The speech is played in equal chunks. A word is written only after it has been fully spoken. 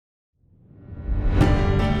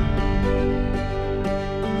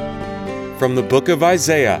from the book of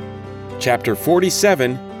Isaiah, chapter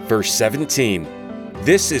 47, verse 17.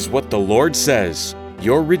 This is what the Lord says,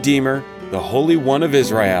 your Redeemer, the Holy One of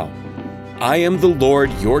Israel. I am the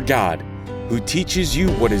Lord your God, who teaches you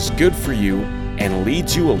what is good for you and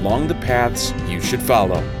leads you along the paths you should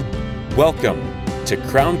follow. Welcome to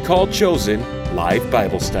Crown Call Chosen Live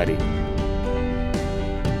Bible Study.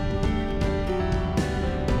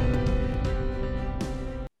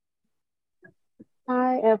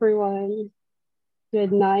 Hi, everyone.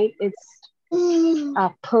 Good night. It's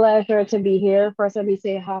a pleasure to be here. First, let me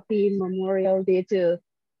say happy Memorial Day to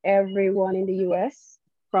everyone in the U.S.,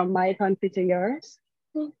 from my country to yours.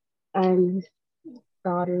 And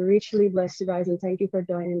God richly bless you guys, and thank you for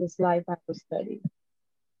joining this live Bible study.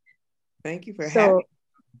 Thank you for having me.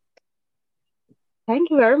 Thank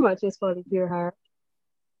you very much, Miss Polly, for your heart.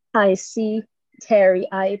 I see Terry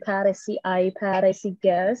iPad, I see iPad, I see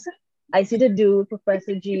Guess. I see the dude,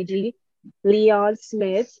 Professor Gigi, Leon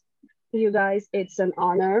Smith. You guys, it's an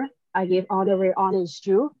honor. I give honor where honor is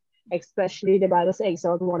due, especially the Bible says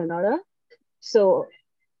exalt one another. So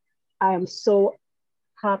I am so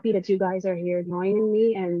happy that you guys are here joining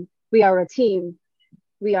me, and we are a team.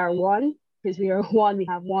 We are one because we are one. We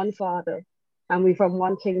have one Father, and we're from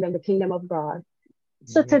one kingdom, the kingdom of God.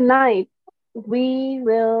 So tonight, we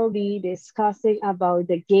will be discussing about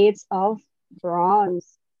the gates of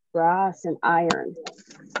bronze, brass, and iron.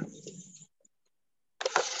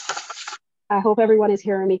 I hope everyone is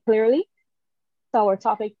hearing me clearly. So our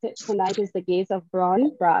topic tonight is the gates of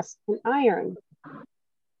bronze, brass, and iron.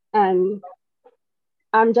 And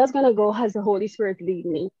I'm just going to go as the Holy Spirit lead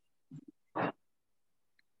me.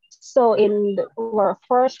 So our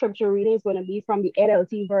first scripture reading is going to be from the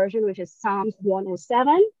NLT version, which is Psalms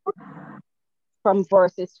 107, from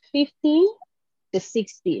verses 15 to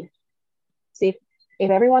 16. See,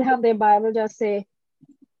 if everyone have their Bible, just say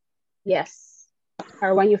yes.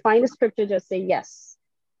 Or when you find the scripture, just say yes.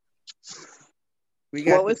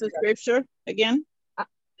 What was the scripture again?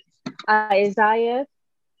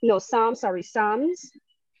 Psalms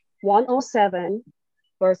 107,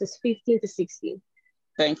 verses 15 to 16.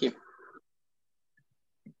 Thank you.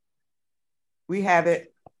 We have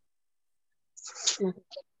it.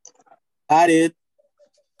 Got it.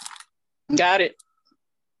 Got it.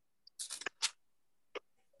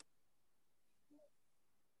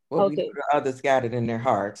 Well, okay. The others got it in their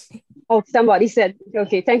hearts. Oh, somebody said,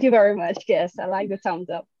 okay, thank you very much. Yes, I like the thumbs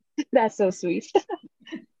up. That's so sweet.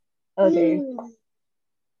 Okay.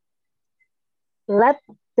 Let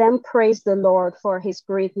them praise the Lord for his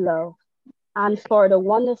great love and for the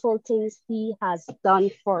wonderful things he has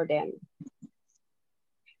done for them.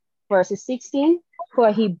 Verses 16,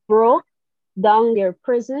 for he broke down their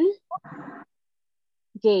prison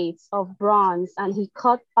gates of bronze and he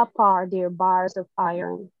cut apart their bars of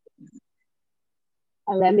iron.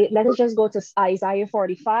 And let us just go to Isaiah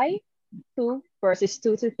 45, verses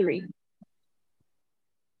 2 to 3.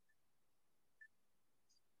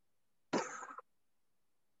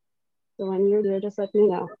 So when you're there, just let me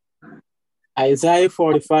know. Isaiah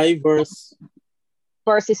 45,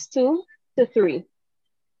 verses 2 to 3.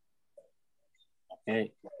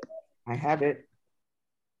 Okay. I have it.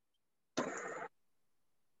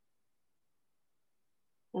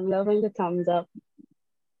 I'm loving the thumbs up.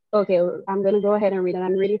 Okay, I'm going to go ahead and read it.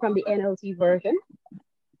 I'm reading from the NLT version.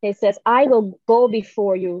 It says, I will go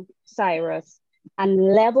before you, Cyrus,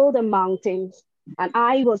 and level the mountains, and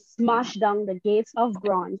I will smash down the gates of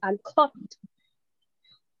bronze and cut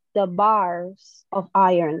the bars of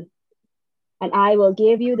iron. And I will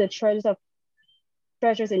give you the treasures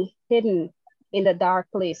hidden in the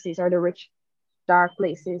dark places, or the rich dark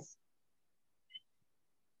places.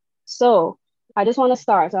 So I just want to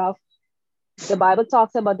start off. The Bible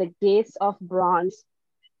talks about the gates of bronze.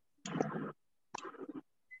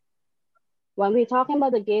 When we're talking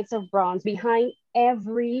about the gates of bronze, behind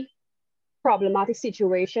every problematic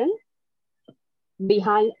situation,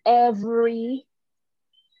 behind every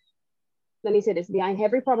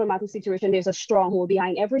problematic situation, there's a stronghold.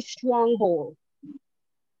 Behind every stronghold,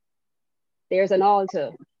 there's an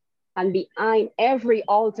altar. And behind every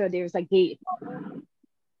altar, there's a gate.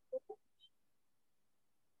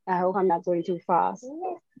 I hope I'm not going too fast.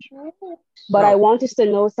 But I want us to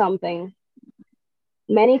know something.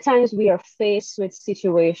 Many times we are faced with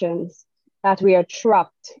situations that we are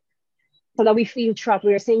trapped. So that we feel trapped.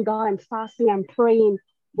 We are saying, God, I'm fasting, I'm praying.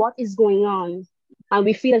 What is going on? And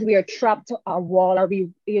we feel that we are trapped to a wall, or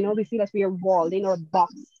we feel that we are walled in or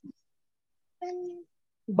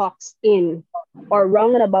boxed in, or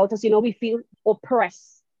round about us. We feel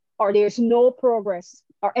oppressed, or there's no progress,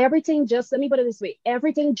 or everything just, let me put it this way,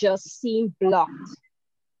 everything just seems blocked.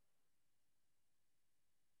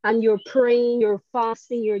 and you're praying, you're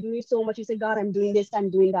fasting, you're doing so much. You say, God, I'm doing this, I'm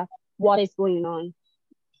doing that. What is going on?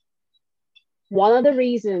 One of the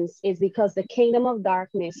reasons is because the kingdom of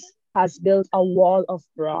darkness has built a wall of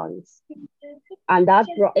bronze. And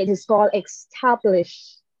it is called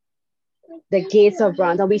establish the gates of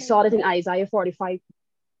bronze. And we saw it in Isaiah 45.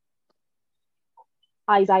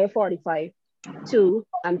 Isaiah 45, 2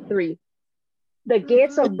 and 3. The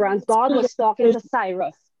gates of bronze, God was talking to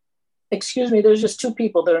Cyrus. Excuse me, there's just two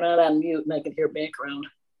people that are not on mute and I can hear background.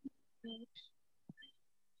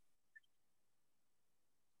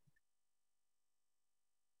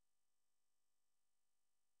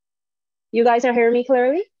 You guys are hearing me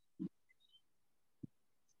clearly?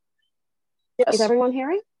 Yes. Is everyone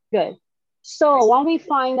hearing? Good. So when we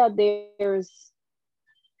find that there's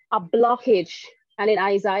a blockage, and in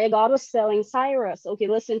Isaiah, God was telling Cyrus, okay,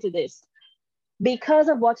 listen to this. Because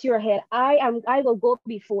of what you're ahead, I will go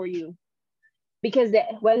before you. Because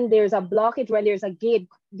when there's a blockage, when there's a gate,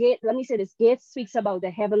 let me say this, gate speaks about the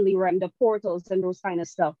heavenly realm, the portals and those kind of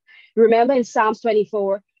stuff. Remember in Psalms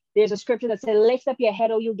 24, there's a scripture that says, lift up your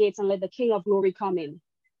head, O you gates, and let the King of glory come in,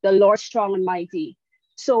 the Lord strong and mighty.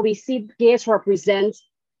 So we see gates represent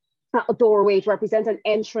a doorway, it represents an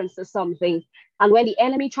entrance to something. And when the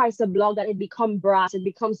enemy tries to block that, it becomes brass, it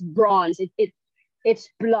becomes bronze, it's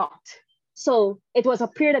blocked. So it was a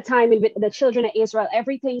period of time in which the children of Israel,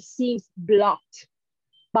 everything seems blocked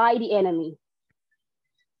by the enemy.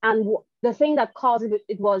 And the thing that caused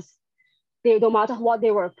it was, no matter what they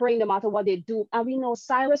were praying, no matter what they do. And we know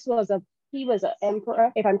Cyrus was an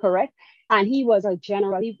emperor, if I'm correct, and he was a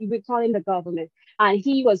general. We call him the government, and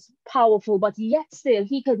he was powerful, but yet still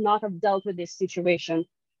he could not have dealt with this situation.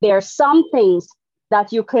 There are some things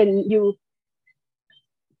that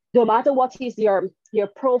no matter what is your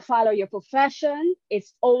profile or your profession,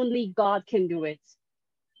 it's only God can do it.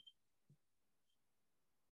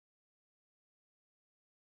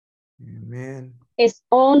 Amen. It's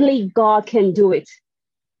only God can do it.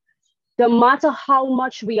 No matter how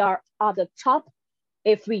much we are at the top,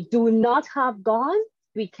 if we do not have God,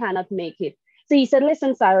 we cannot make it. So he said,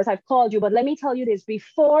 listen, Cyrus, I've called you, but let me tell you this,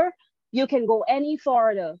 before you can go any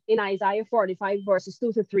further in Isaiah 45 verses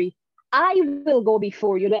 2 to 3, I will go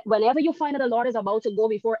before you. Whenever you find that the Lord is about to go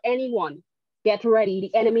before anyone, get ready.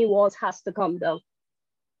 The enemy walls has to come down.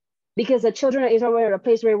 Because the children of Israel were in a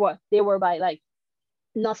place where they were by like,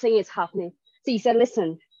 nothing is happening. So he said,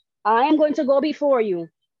 listen, I am going to go before you,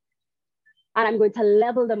 and I'm going to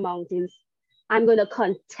level the mountains. I'm going to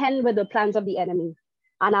contend with the plans of the enemy,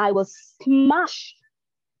 and I will smash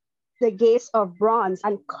the gates of bronze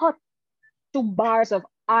and cut 2 bars of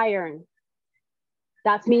iron.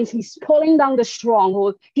 That means he's pulling down the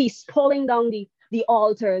stronghold. He's pulling down the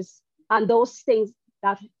altars and those things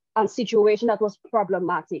and situation that was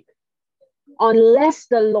problematic. Unless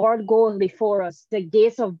the Lord goes before us, the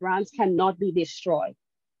gates of bronze cannot be destroyed.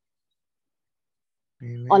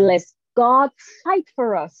 Amen. Unless God fight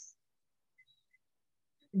for us,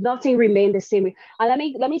 nothing remains the same.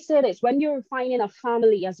 And let me say this: when you're finding a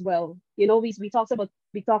family as well, you know, we talk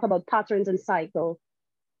about patterns and cycles.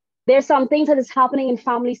 There's some things that is happening in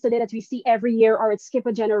families today that we see every year, or it skip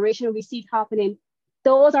a generation and we see it happening.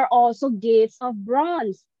 Those are also gates of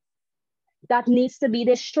bronze that needs to be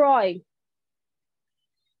destroyed.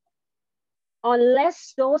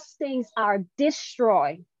 Unless those things are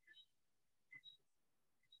destroyed,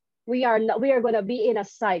 we are going to be in a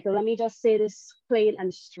cycle. Let me just say this plain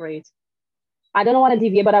and straight. I don't want to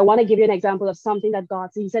deviate, but I want to give you an example of something that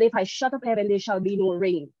God said. He said, if I shut up heaven, there shall be no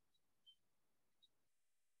rain.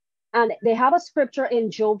 And they have a scripture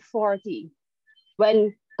in Job 40.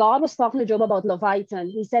 When God was talking to Job about Leviathan,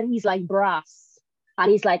 he said he's like brass and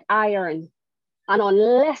he's like iron. And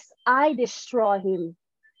unless I destroy him,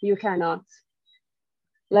 you cannot.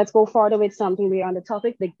 Let's go further with something. We're on the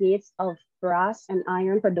topic, the gates of brass and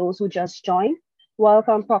iron, for those who just joined.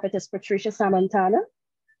 Welcome, Prophetess Patricia Samantana.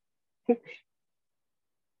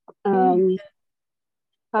 Hi,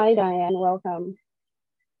 Diane, welcome.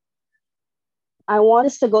 I want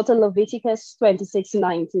us to go to Leviticus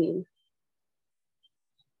 26:19.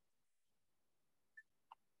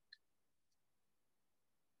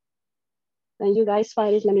 When you guys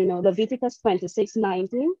find it, let me know. Leviticus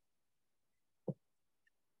 26:19.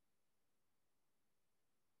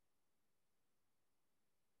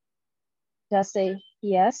 Just say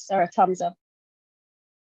yes or a thumbs up.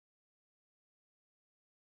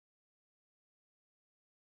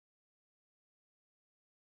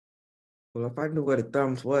 Well, if I knew what a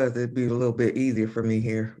thumbs was, it'd be a little bit easier for me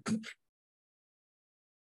here.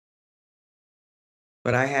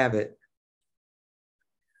 But I have it.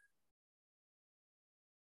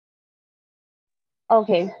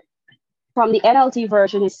 Okay. From the NLT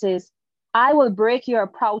version, it says, I will break your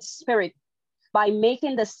proud spirit by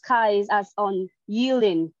making the skies as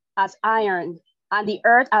unyielding as iron and the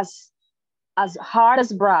earth as hard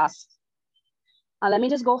as brass. And let me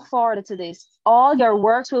just go forward to this. All your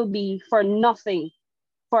works will be for nothing,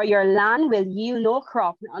 for your land will yield no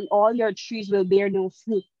crop, and all your trees will bear no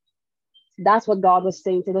fruit. That's what God was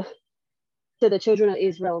saying to the children of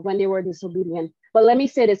Israel when they were disobedient. But let me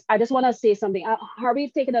say this. I just want to say something. Are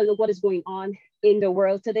we taking a look what is going on in the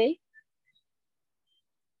world today?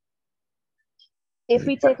 If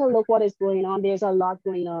we take a look what is going on, there's a lot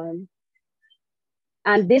going on.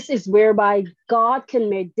 And this is whereby God can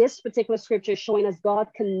make this particular scripture showing us God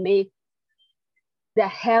can make the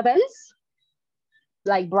heavens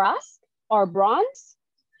like brass or bronze,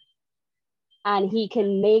 and he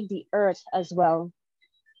can make the earth as well.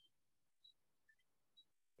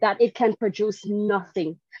 That it can produce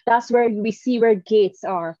nothing. That's where we see where gates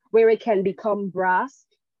are, where it can become brass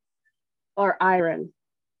or iron.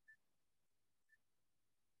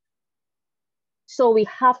 So we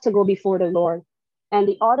have to go before the Lord. And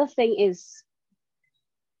the other thing is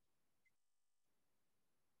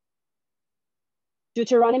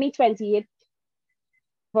Deuteronomy 28,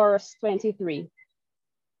 verse 23.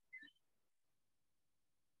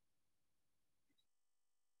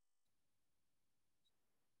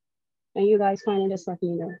 And you guys finding this, let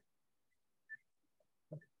me know.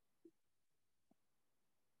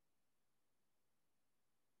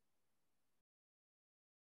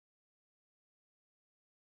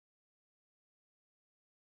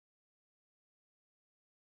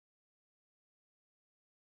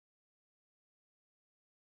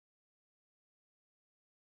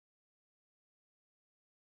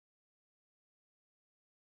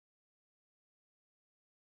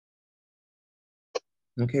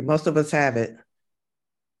 Okay, most of us have it.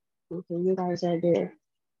 Okay, you guys are there.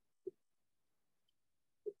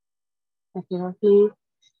 Okay,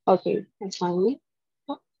 okay, I finally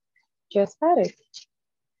just had it.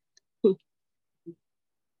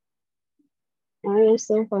 I am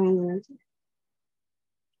so fine.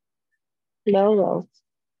 No.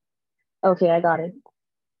 Okay, I got it.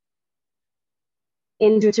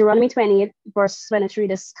 In Deuteronomy 28, verse 23,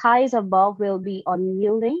 the skies above will be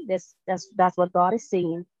unyielding. That's what God is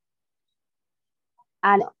saying.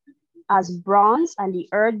 And as bronze, and the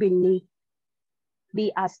earth beneath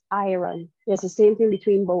be as iron. There's the same thing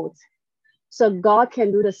between both. So God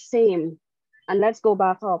can do the same. And let's go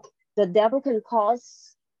back up. The devil can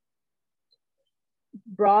cause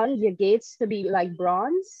your gates to be like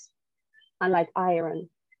bronze and like iron.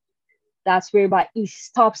 That's whereby he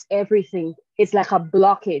stops everything. It's like a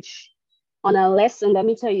blockage. And let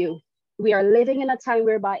me tell you, we are living in a time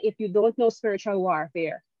whereby if you don't know spiritual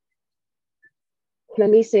warfare,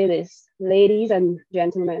 let me say this, ladies and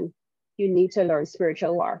gentlemen, you need to learn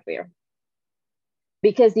spiritual warfare.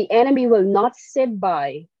 Because the enemy will not sit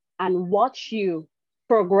by and watch you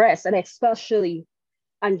progress, and especially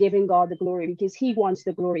and giving God the glory, because he wants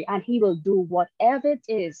the glory and he will do whatever it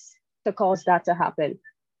is to cause that to happen.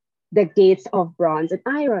 The gates of bronze and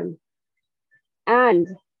iron. And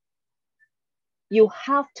you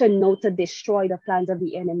have to know to destroy the plans of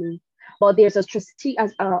the enemy. But there's a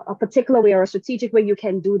particular way or a strategic way you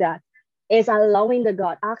can do that is allowing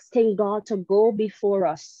asking God to go before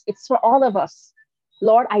us. It's for all of us.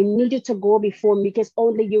 Lord, I need you to go before me because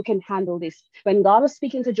only you can handle this. When God was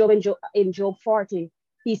speaking to Job in Job 40,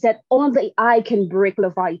 he said, only I can break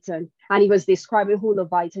Leviathan. And he was describing who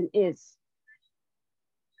Leviathan is.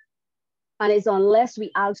 And it's unless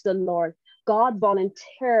we ask the Lord, God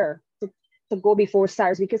volunteered to go before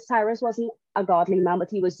Cyrus, because Cyrus wasn't a godly man, but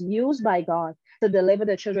he was used by God to deliver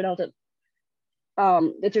the children of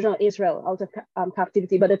Israel out of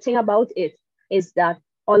captivity. But the thing about it is that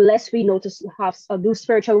unless we know to do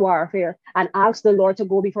spiritual warfare and ask the Lord to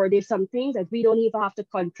go before, there's some things that we don't even have to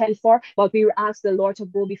contend for, but we ask the Lord to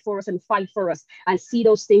go before us and fight for us and see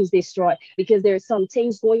those things destroyed. Because there's some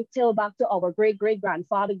things going till back to our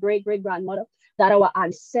great-great-grandfather, great-great-grandmother that our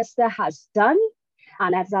ancestor has done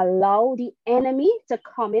and has allowed the enemy to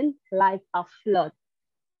come in like a flood.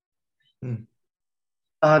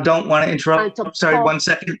 Don't want to interrupt. Sorry, 1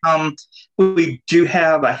 second. We do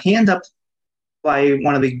have a hand up by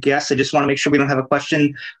one of the guests. I just want to make sure we don't have a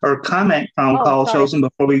question or a comment from Carl Chosen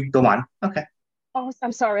before we go on. Okay. Oh,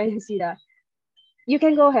 I'm sorry, I didn't see that. You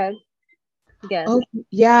can go ahead. Yes. Oh,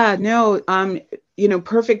 yeah, no,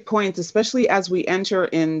 perfect points, especially as we enter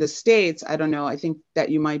in the States. I don't know, I think that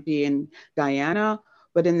you might be in Guyana,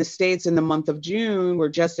 but in the States in the month of June, we're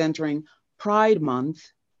just entering Pride Month.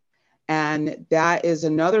 And that is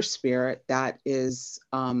another spirit that is,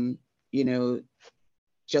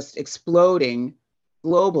 just exploding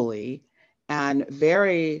globally and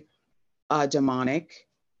very demonic,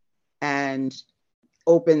 and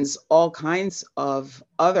opens all kinds of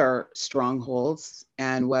other strongholds.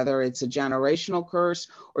 And whether it's a generational curse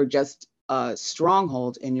or just a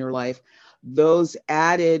stronghold in your life, those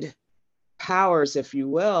added powers, if you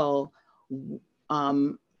will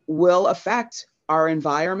affect our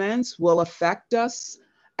environments, will affect us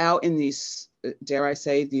out in these, dare I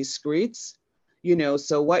say, these streets.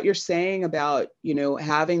 So what you're saying about,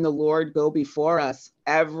 having the Lord go before us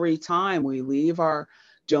every time we leave our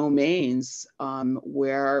domains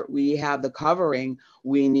where we have the covering,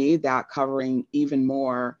 we need that covering even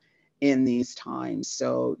more in these times.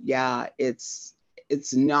 So yeah, it's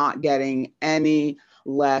not getting any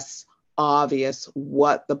less obvious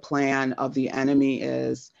what the plan of the enemy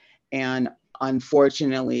is. And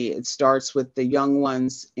unfortunately, it starts with the young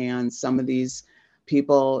ones, and some of these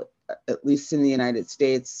people, at least in the United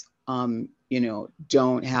States,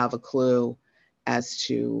 don't have a clue as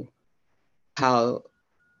to how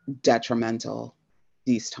detrimental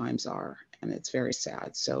these times are. And it's very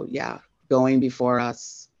sad. So yeah, going before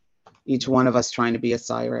us, each one of us trying to be a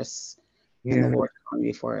Cyrus, and the Lord going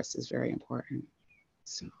before us is very important.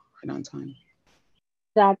 So right on time.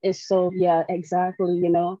 That is so, yeah, exactly.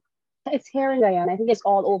 It's here in Guyana. I think it's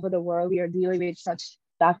all over the world. We are dealing with such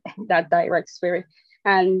that direct spirit,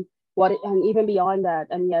 and even beyond that.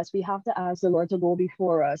 And yes, we have to ask the Lord to go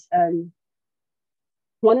before us. And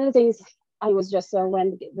one of the things I was just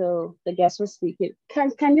when the guest was speaking,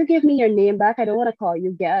 can you give me your name back? I don't want to call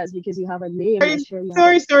you guest because you have a name.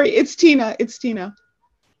 Sorry. It's Tina.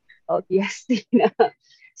 Oh yes, Tina.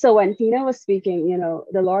 So when Tina was speaking,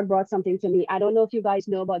 the Lord brought something to me. I don't know if you guys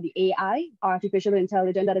know about the AI, artificial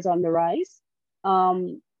intelligence, that is on the rise.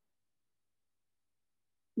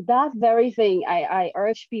 That very thing, I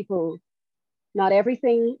urge people, not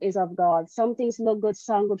everything is of God. Some things look good,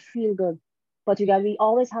 sound good, feel good. But we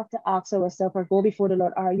always have to ask ourselves or go before the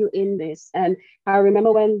Lord, are you in this? And I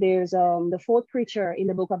remember when there's the fourth preacher in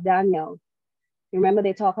the book of Daniel. You remember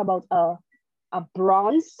they talk about a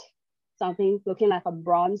bronze, something looking like a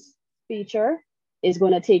bronze feature is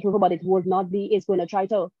going to take over, but it would not be. It's going to try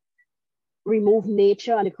to remove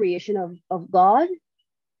nature and the creation of God.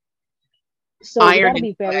 So iron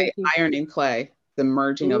and clay, the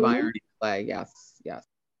merging of iron and clay. Yes.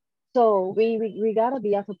 So we gotta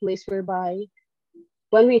be at a place whereby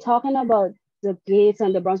when we're talking about the gates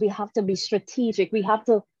and the bronze, we have to be strategic. We have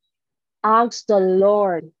to ask the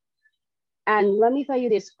Lord. And let me tell you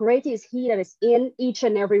this, great is He that is in each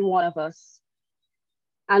and every one of us.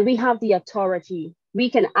 And we have the authority. We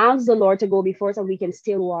can ask the Lord to go before us and we can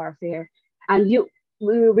still warfare. And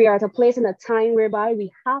we are at a place in a time whereby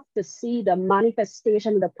we have to see the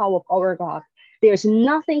manifestation of the power of our God. There's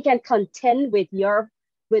nothing can contend with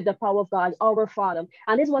the power of God, our Father.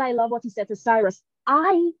 And this is what I love what He said to Cyrus.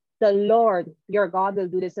 I, the Lord, your God, will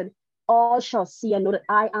do this, and all shall see and know that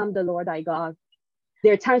I am the Lord thy God.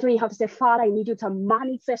 There are times when you have to say, Father, I need you to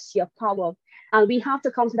manifest your power. And we have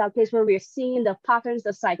to come to that place where we're seeing the patterns,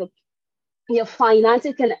 the cycle. Your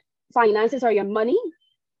finances or your money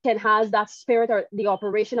can have that spirit or the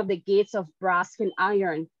operation of the gates of brass and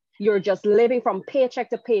iron. You're just living from paycheck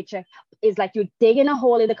to paycheck. It's like you digging a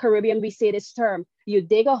hole in the Caribbean. We say this term, you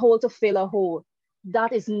dig a hole to fill a hole.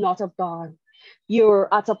 That is not of God. You're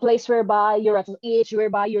at a place whereby you're at an age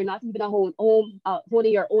whereby you're not even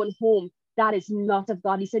holding your own home. That is not of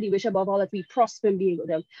God. He said He wish above all that we prosper and be with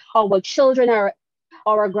them. Our children are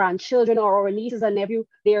our grandchildren or our nieces and nephews,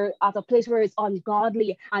 they're at a place where it's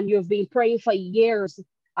ungodly and you've been praying for years.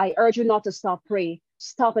 I urge you not to stop praying.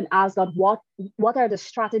 Stop and ask God, what are the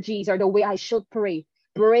strategies or the way I should pray?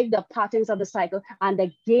 Break the patterns of the cycle and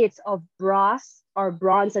the gates of brass or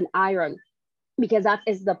bronze and iron, because that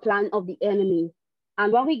is the plan of the enemy.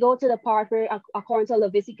 And when we go to the part where, according to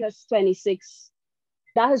Leviticus 26,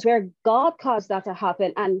 that is where God caused that to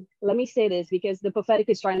happen. And let me say this, because the prophetic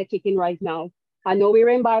is trying to kick in right now. I know we're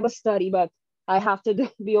in Bible study, but I have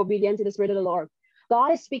to be obedient to the Spirit of the Lord.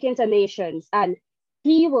 God is speaking to nations, and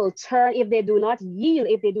He will turn if they do not yield,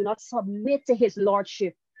 if they do not submit to His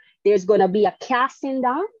lordship. There's going to be a casting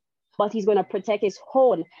down, but He's going to protect His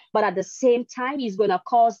own. But at the same time, He's going to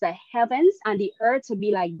cause the heavens and the earth to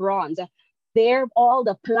be like bronze. They're all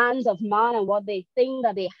the plans of man and what they think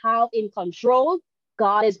that they have in control.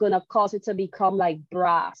 God is going to cause it to become like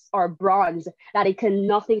brass or bronze, that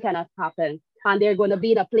nothing cannot happen. And they're going to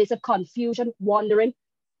be in a place of confusion, wondering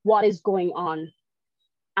what is going on,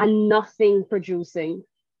 and nothing producing.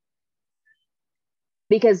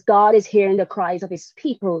 Because God is hearing the cries of His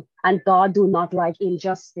people, and God do not like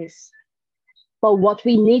injustice. But what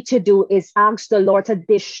we need to do is ask the Lord to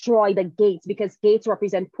destroy the gates, because gates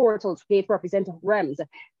represent portals, gates represent realms.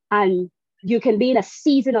 And you can be in a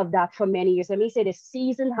season of that for many years. Let me say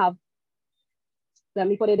let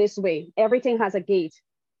me put it this way. Everything has a gate.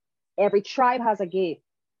 Every tribe has a gate.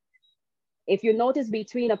 If you notice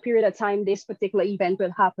between a period of time this particular event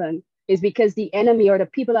will happen, is because the enemy or the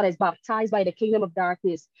people that is baptized by the kingdom of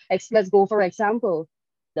darkness. Let's go, for example,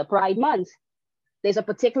 the Pride Month. There's a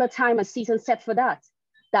particular time, a season set for that.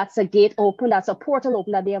 That's a gate open, that's a portal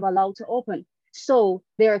open that they have allowed to open. So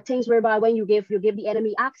there are things whereby when you give the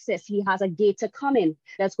enemy access, he has a gate to come in.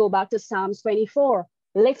 Let's go back to Psalms 24.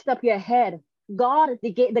 Lift up your head. God,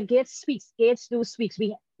 the gate speaks. Gates do speak.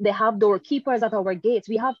 They have doorkeepers at our gates.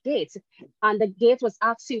 We have gates. And the gate was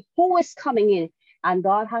asking who is coming in. And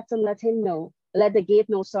God had to let the gate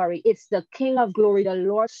know, it's the King of glory, the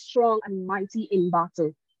Lord strong and mighty in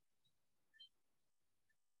battle.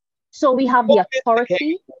 So we have the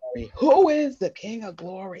authority. Who is the King of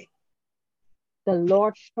glory? The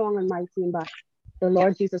Lord strong and mighty in battle. The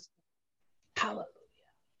Lord Jesus. Hallelujah.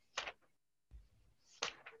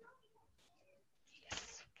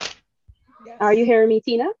 Yes. Are you hearing me,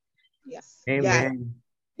 Tina? Yes. Amen.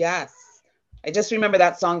 Yes. I just remember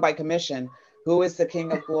that song by Commission. Who is the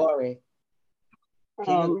King of glory?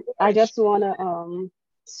 I just wanna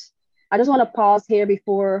pause here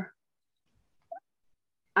before,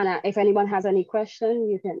 and if anyone has any question,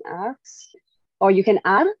 you can ask or you can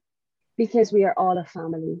add, because we are all a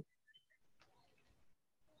family.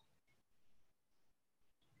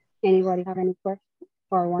 Anybody have any questions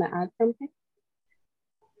or want to add something?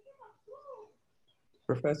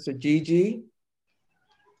 Professor Gigi?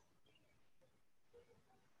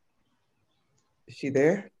 Is she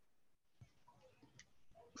there?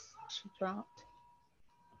 She dropped.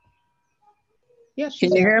 Yes.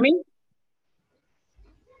 Can you hear me?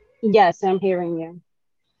 Yes, I'm hearing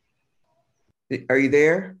you. Are you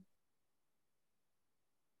there?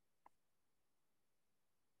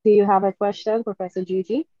 Do you have a question, Professor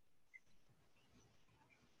Gigi?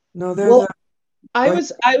 No, there's I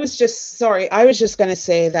was just going to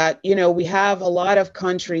say that, we have a lot of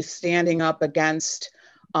countries standing up against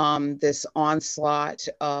this onslaught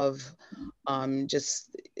of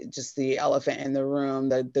just the elephant in the room,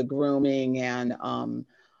 the grooming and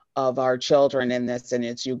of our children in this. And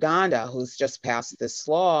it's Uganda who's just passed this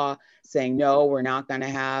law saying, no, we're not going to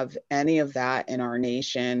have any of that in our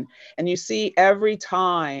nation. And you see every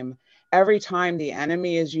time the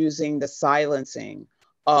enemy is using the silencing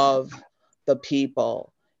of the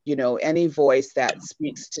people, any voice that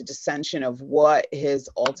speaks to dissension of what his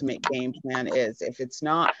ultimate game plan is. If it's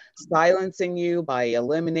not silencing you by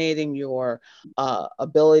eliminating your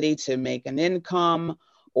ability to make an income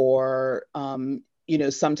or,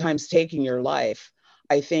 sometimes taking your life,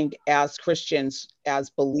 I think as Christians, as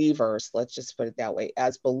believers, let's just put it that way,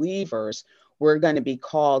 as believers, we're going to be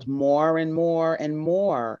called more and more and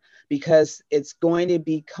more, because it's going to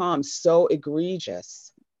become so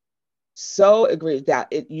egregious that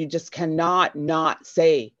you just cannot not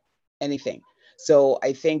say anything. So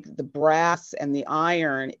I think the brass and the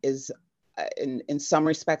iron is, in some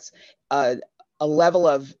respects, a level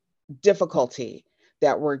of difficulty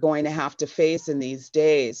that we're going to have to face in these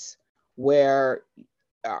days, where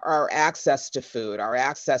our access to food, our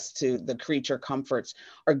access to the creature comforts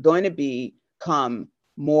are going to become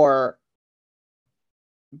more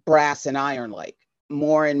brass and iron-like,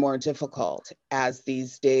 more and more difficult as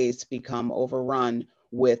these days become overrun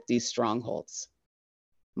with these strongholds.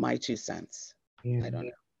 My 2 cents. Yeah. I don't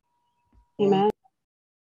know. Amen.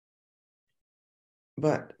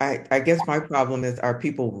 But I guess my problem is, are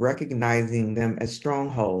people recognizing them as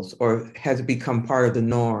strongholds, or has it become part of the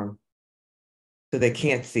norm so they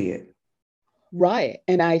can't see it? Right.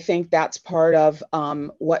 And I think that's part of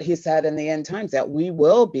what he said in the end times, that we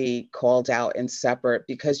will be called out and separate,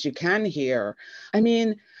 because you can hear,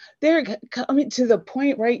 they're coming to the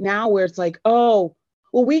point right now where it's like, oh,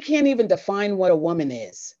 well, we can't even define what a woman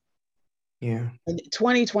is. Yeah. In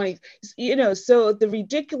 2020, so the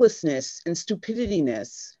ridiculousness and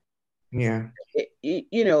stupidityness. Yeah.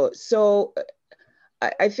 So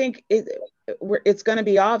I think it's going to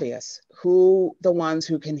be obvious who the ones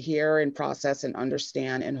who can hear and process and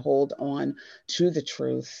understand and hold on to the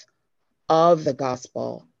truth of the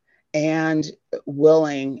gospel and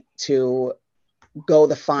willing to go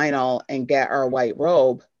the final and get our white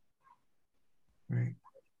robe. Right.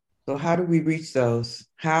 So how do we reach those?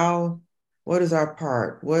 What is our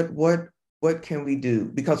part? What can we do?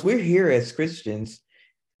 Because we're here as Christians,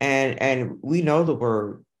 and we know the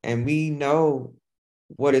word, and we know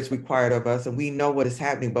what is required of us, and we know what is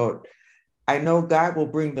happening. But I know God will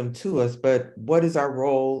bring them to us, but what is our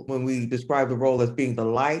role when we describe the role as being the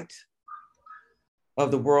light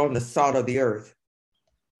of the world and the salt of the earth?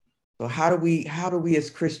 So how do we as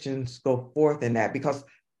Christians go forth in that? Because what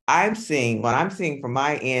I'm seeing from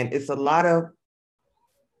my end, it's not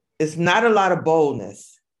a lot of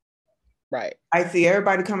boldness. Right. I see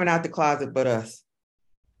everybody coming out the closet but us.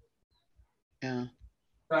 Yeah.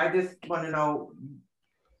 So I just want to know,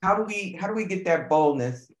 how do we get that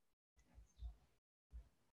boldness?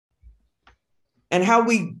 And how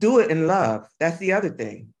we do it in love. That's the other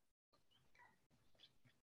thing.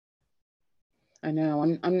 I know.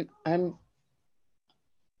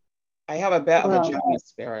 I have a bit of a jealous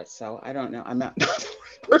spirit, so I don't know. I'm not the right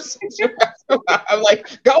person. I'm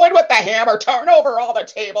like, go in with the hammer, turn over all the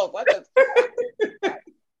tables.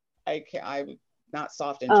 I'm not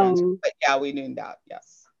soft and gentle, but yeah, we knew that.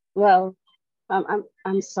 Yes. Well,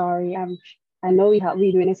 I'm sorry. I know we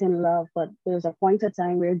doing this in love, but there's a point of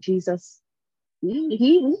time where Jesus,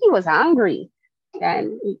 he was angry,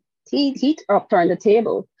 and he upturned the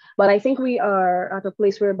table. But I think we are at a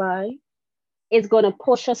place whereby it's going to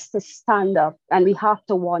push us to stand up, and we have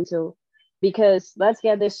to want to, because let's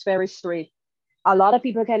get this very straight. A lot of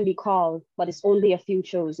people can be called, but it's only a few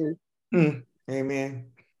chosen. Amen.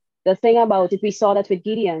 The thing about it, we saw that with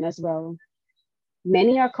Gideon as well.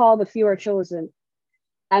 Many are called, but few are chosen.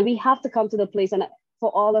 And we have to come to the place, and for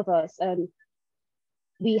all of us, and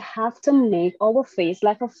we have to make our face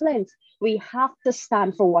like a flint. We have to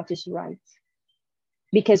stand for what is right,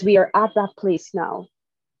 because we are at that place now.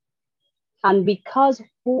 And because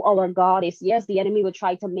who our God is, yes, the enemy will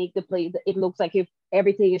try to make the place, it looks like if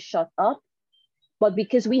everything is shut up. But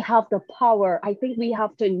because we have the power, I think we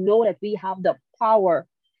have to know that we have the power,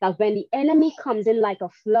 that when the enemy comes in like a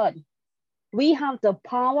flood, we have the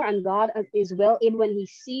power, and God is well able, when he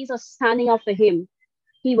sees us standing up for him,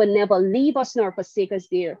 he will never leave us nor forsake us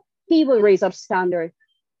there. He will raise up standard,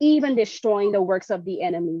 even destroying the works of the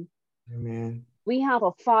enemy. Amen. We have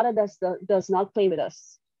a Father that does not play with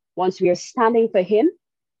us. Once we are standing for him,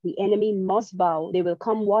 the enemy must bow. They will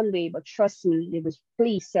come one way, but trust me, they will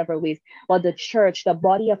flee several ways. But the church, the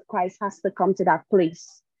body of Christ, has to come to that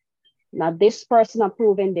place. Now, this person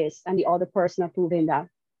approving this, and the other person approving that.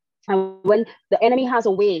 And when the enemy has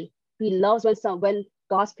a way, he loves when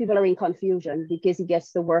God's people are in confusion, because he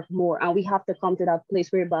gets to work more. And we have to come to that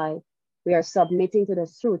place whereby we are submitting to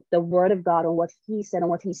the truth, the word of God, and what he said and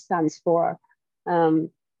what he stands for. And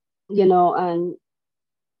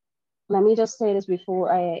let me just say this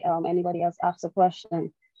before anybody else asks a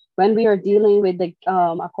question. When we are dealing with the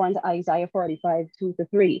according to Isaiah 45,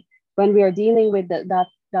 2-3, when we are dealing with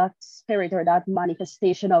that spirit, or that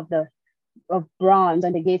manifestation of bronze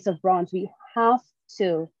and the gates of bronze, we have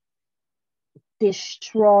to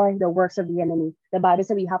destroy the works of the enemy. The Bible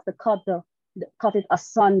says we have to cut it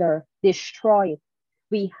asunder, destroy it.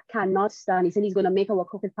 We cannot stand. He said he's going to make our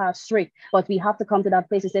crooked path straight, but we have to come to that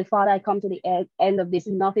place. He said, Father, I come to the end of this.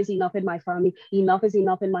 Enough is enough in my family. Enough is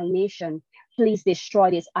enough in my nation. Please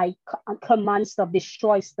destroy this. I command stuff,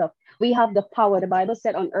 destroy stuff. We have the power. The Bible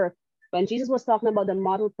said on earth, when Jesus was talking about the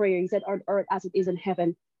model prayer, he said on earth as it is in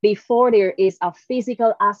heaven. Before there is a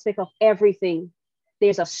physical aspect of everything,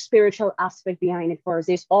 there's a spiritual aspect behind it first.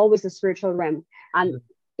 There's always a spiritual realm. And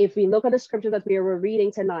if we look at the scripture that we were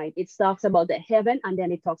reading tonight, it talks about the heaven, and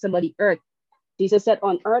then it talks about the earth. Jesus said,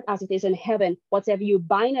 on earth as it is in heaven, whatever you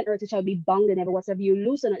bind on earth, it shall be bound in heaven. Whatever you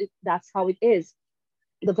loose on earth, that's how it is.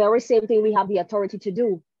 The very same thing we have the authority to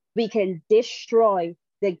do. We can destroy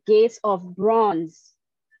the gates of bronze.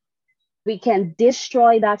 We can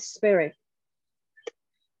destroy that spirit.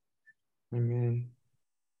 Amen.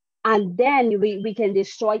 And then we can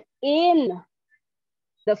destroy in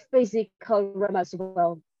the physical realm as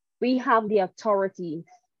well. We have the authority.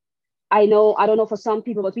 I don't know for some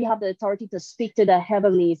people, but we have the authority to speak to the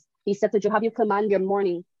heavenlies. He said that you have your command your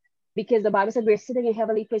morning, because the Bible said we're sitting in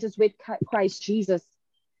heavenly places with Christ Jesus.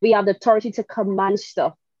 We have the authority to command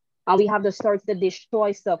stuff, and we have the authority to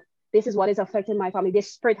destroy stuff. This is what is affecting my family.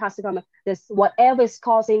 This spirit has to come. This whatever is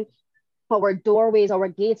causing our doorways, our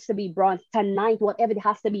gates to be brought tonight, whatever, it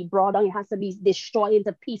has to be brought down, it has to be destroyed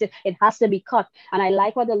into pieces, it has to be cut. And I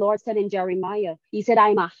like what the Lord said in Jeremiah. He said,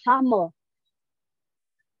 I'm a hammer,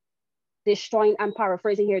 destroying, I'm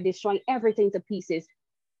paraphrasing here, destroying everything to pieces.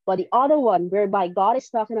 But the other one, whereby God is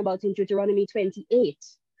talking about in Deuteronomy 28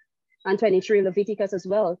 and 23, in Leviticus as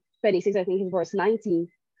well, 26, I think is verse 19.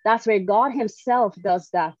 That's where God himself does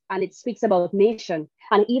that. And it speaks about nation.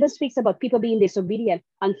 And it even speaks about people being disobedient.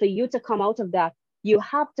 And for you to come out of that, you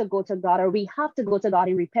have to go to God, or we have to go to God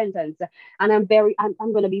in repentance. And I'm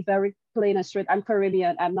going to be very plain and straight. I'm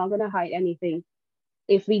Caribbean. I'm not going to hide anything.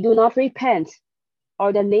 if we do not repent,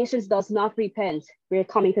 or the nations does not repent, we're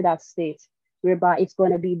coming to that state whereby it's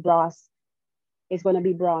going to be brass, it's going to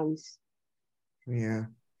be bronze. Yeah.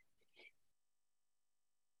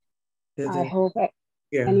 I hope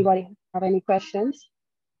anybody have any questions?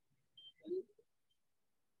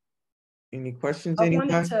 Any questions?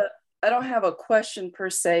 I don't have a question per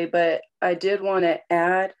se, but I did want to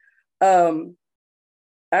add,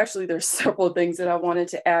 actually there's several things that I wanted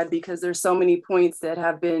to add because there's so many points that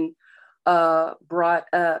have been brought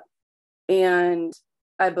up. And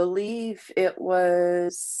I believe it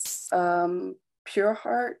was Pure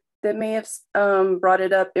Heart that may have brought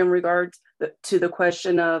it up in regards to the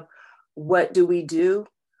question of what do we do,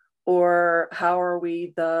 or how are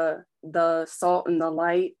we the salt and the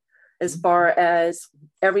light as far as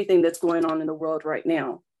everything that's going on in the world right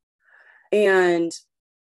now. And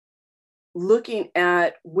looking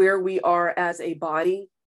at where we are as a body,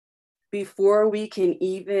 before we can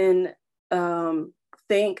even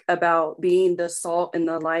think about being the salt and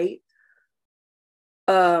the light,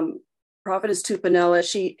 Prophetess Tupanella,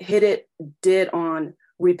 she hit it dead on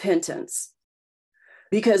repentance.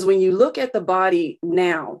 Because when you look at the body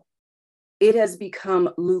now, it has become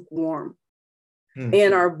lukewarm.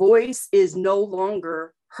 And our voice is no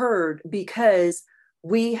longer heard because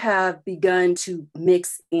we have begun to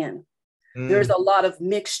mix in. There's a lot of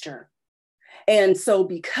mixture. And so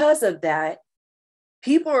because of that,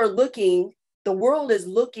 people are looking, the world is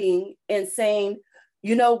looking and saying,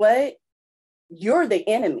 you know what? You're the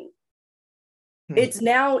enemy. It's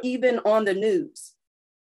now even on the news.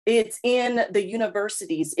 It's in the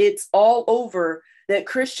universities. It's all over that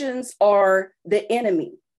Christians are the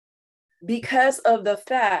enemy because of the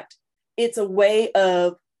fact it's a way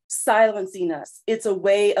of silencing us. It's a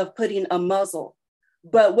way of putting a muzzle.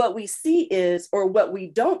 But what we see is, or what we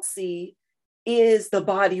don't see, is the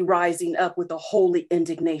body rising up with a holy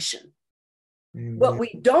indignation. What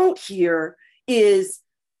we don't hear is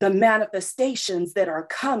the manifestations that are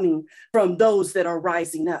coming from those that are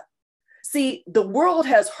rising up. See, the world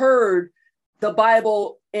has heard the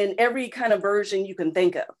Bible in every kind of version you can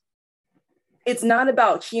think of. It's not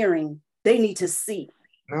about hearing, they need to see.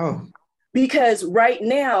 No. Because right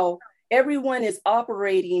now, everyone is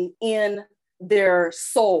operating in their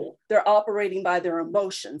soul. They're operating by their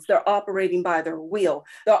emotions. They're operating by their will.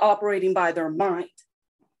 They're operating by their mind.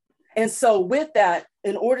 And so with that,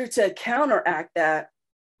 in order to counteract that,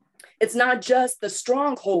 it's not just the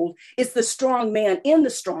stronghold, it's the strong man in the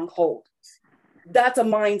stronghold. That's a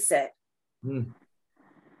mindset.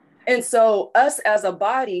 And so us as a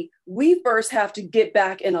body, we first have to get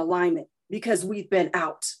back in alignment because we've been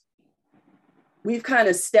out. We've kind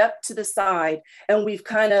of stepped to the side and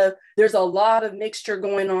there's a lot of mixture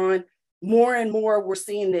going on. More and more, we're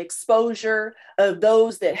seeing the exposure of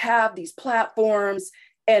those that have these platforms.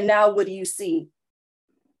 And now what do you see?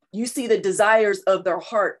 You see the desires of their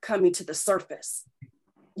heart coming to the surface.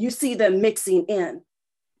 You see them mixing in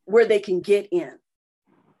where they can get in.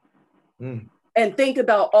 And think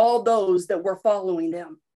about all those that were following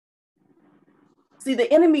them. See,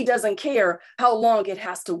 the enemy doesn't care how long it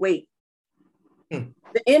has to wait.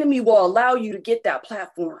 The enemy will allow you to get that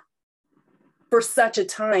platform for such a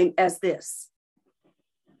time as this.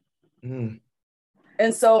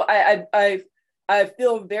 And so I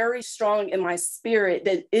feel very strong in my spirit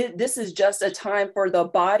that this is just a time for the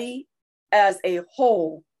body as a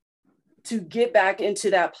whole to get back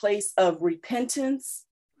into that place of repentance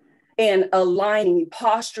and aligning,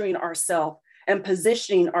 posturing ourselves and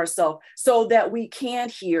positioning ourselves so that we can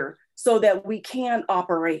hear, so that we can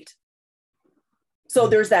operate. So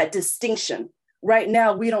there's that distinction. Right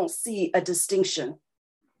now, we don't see a distinction.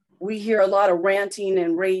 We hear a lot of ranting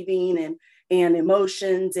and raving and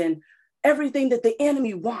emotions and everything that the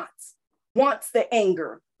enemy wants the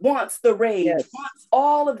anger, wants the rage, wants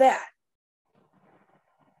all of that.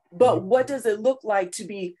 But what does it look like to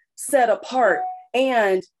be set apart?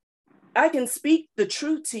 And I can speak the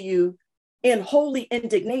truth to you in holy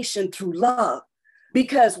indignation through love.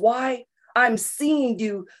 Because why? I'm seeing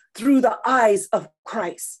you through the eyes of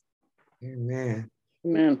Christ. Amen.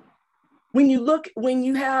 Amen. If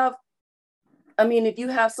you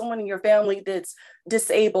have someone in your family that's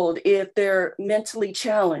disabled, if they're mentally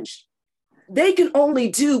challenged, they can only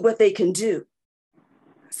do what they can do.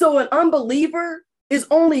 So an unbeliever is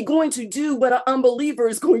only going to do what an unbeliever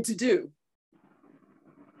is going to do.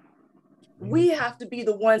 We have to be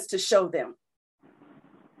the ones to show them.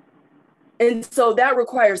 And so that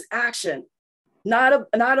requires action, not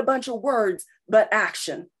a bunch of words, but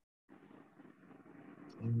action.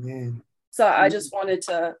 Amen. So I just wanted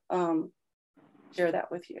to share that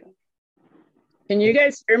with you. Can you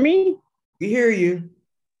guys hear me? We hear you.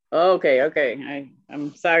 Okay.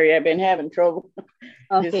 I'm sorry, I've been having trouble.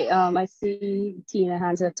 Okay, I see Tina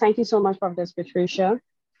hands up. Thank you so much, Prophetess Patricia.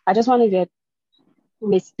 I just want to get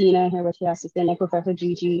Miss Tina here with your assistant and Professor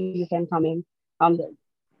Gigi. You can come in.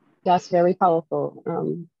 That's very powerful.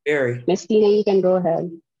 Very. Miss Tina, you can go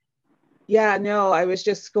ahead. Yeah, no, I was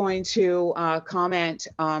just going to comment.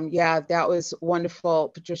 Yeah, that was wonderful,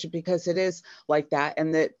 Patricia, because it is like that,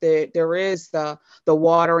 and that there is the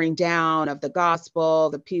watering down of the gospel,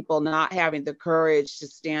 the people not having the courage to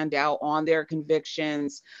stand out on their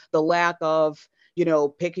convictions, the lack of,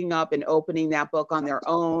 picking up and opening that book on their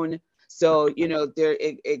own. So,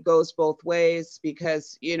 it goes both ways,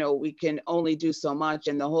 because, we can only do so much,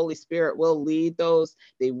 and the Holy Spirit will lead those.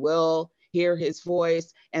 They will hear his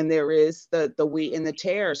voice, and there is the wheat and the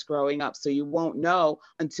tares growing up. So you won't know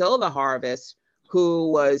until the harvest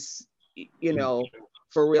who was,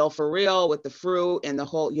 for real with the fruit and the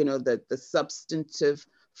whole, the substantive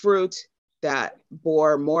fruit that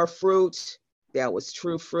bore more fruit, that was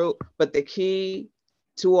true fruit. But the key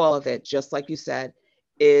to all of it, just like you said,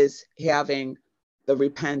 is having the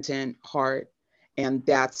repentant heart. And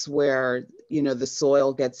that's where, the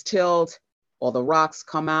soil gets tilled, all the rocks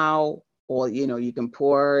come out, or, you can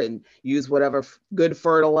pour and use whatever good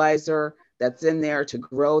fertilizer that's in there to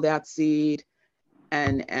grow that seed.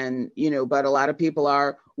 And but a lot of people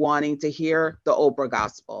are wanting to hear the Oprah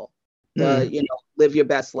gospel, live your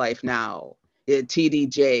best life now, TD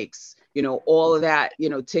Jakes, all of that,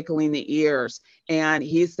 tickling the ears. And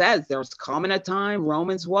he says there's coming a time,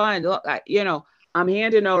 Romans 1, look, I'm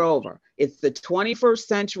handing it over. It's the 21st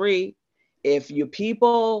century. If you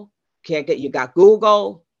people can't you got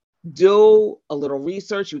Google, do a little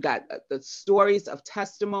research. You got the stories of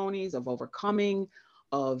testimonies of overcoming,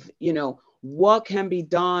 of, what can be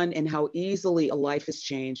done and how easily a life is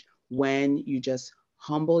changed when you just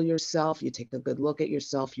humble yourself, you take a good look at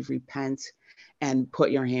yourself, you repent and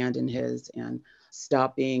put your hand in his and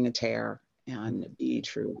stop being a tare and be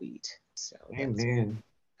true wheat. So amen.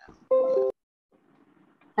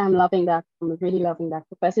 I'm loving that. I'm really loving that.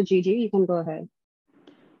 Professor Gigi, you can go ahead.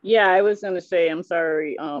 Yeah, I was going to say, I'm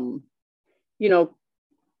sorry. Talking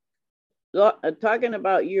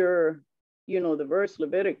about your, the verse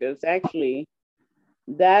Leviticus, actually,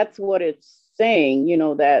 that's what it's saying,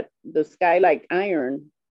 that the sky like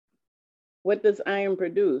iron. What does iron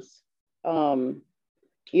produce?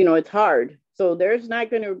 It's hard. So there's not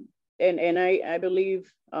going to, and I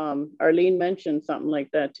believe Arlene mentioned something like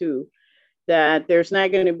that too, that there's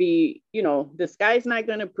not going to be, the sky's not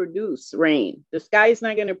going to produce rain. The sky's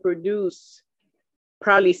not going to produce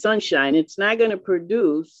probably sunshine. It's not going to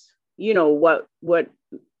produce,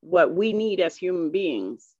 what we need as human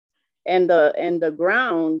beings. And the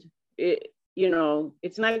ground,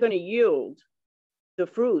 it's not going to yield the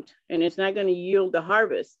fruit, and it's not going to yield the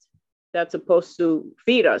harvest that's supposed to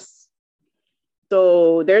feed us.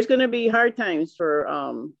 So there's going to be hard times for,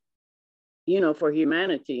 for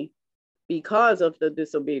humanity, because of the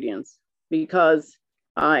disobedience, because,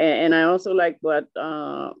 and I also like what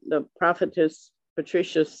the prophetess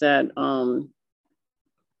Patricia said,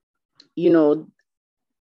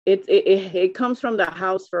 it comes from the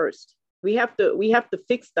house first. We have to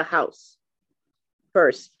fix the house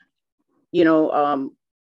first.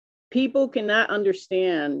 People cannot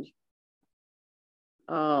understand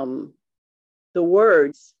the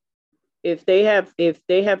words if they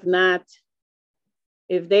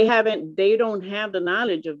don't have the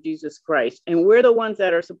knowledge of Jesus Christ. And we're the ones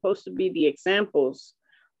that are supposed to be the examples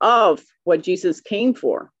of what Jesus came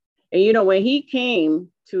for. And, when he came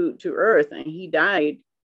to earth and he died,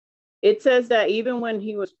 it says that even when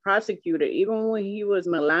he was prosecuted, even when he was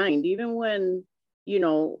maligned, even when,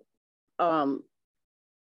 the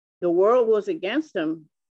world was against him,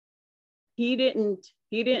 he didn't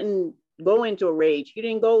go into a rage. He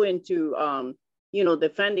didn't go into,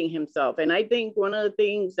 defending himself. And I think one of the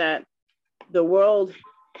things that the world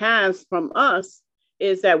has from us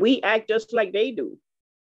is that we act just like they do.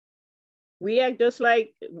 We act just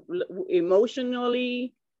like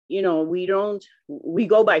emotionally, we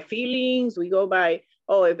go by feelings. We go by,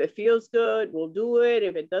 if it feels good, we'll do it.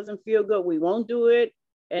 If it doesn't feel good, we won't do it.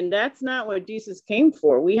 And that's not what Jesus came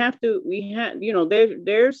for.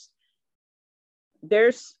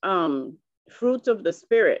 There's fruits of the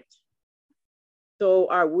Spirit. So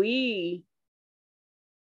are we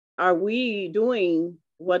doing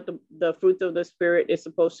what the fruit of the Spirit is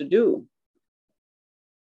supposed to do?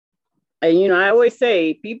 And, I always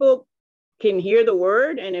say people can hear the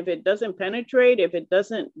word, and if it doesn't penetrate, if it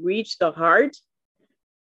doesn't reach the heart,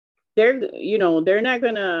 they're not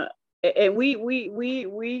gonna, and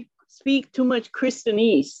we speak too much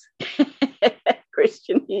Christianese,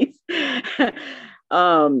 Shanice.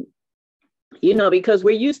 Because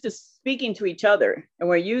we're used to speaking to each other and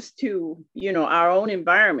we're used to, our own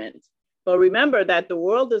environment. But remember that the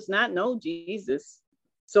world does not know Jesus.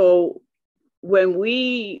 So when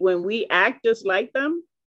we act just like them,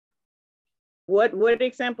 what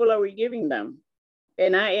example are we giving them?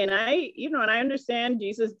 And I understand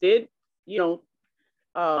Jesus did, he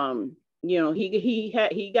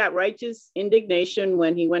got righteous indignation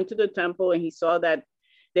when he went to the temple and he saw that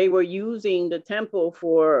they were using the temple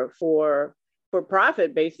for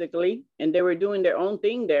profit, basically, and they were doing their own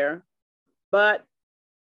thing there. But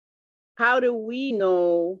how do we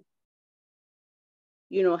know,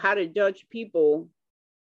 how to judge people?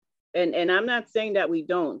 And I'm not saying that we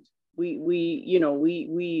don't. We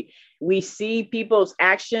see people's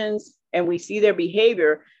actions and we see their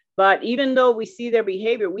behavior, but even though we see their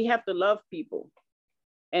behavior, we have to love people.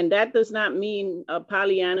 And that does not mean a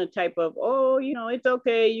Pollyanna type of, it's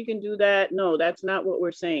okay, you can do that. No, that's not what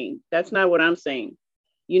we're saying. That's not what I'm saying.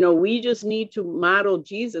 We just need to model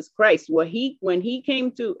Jesus Christ. When he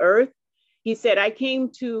came to earth, he said, I came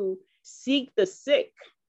to seek the sick.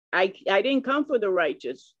 I didn't come for the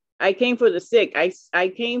righteous. I came for the sick. I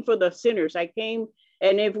came for the sinners. I came,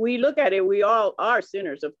 and if we look at it, we all are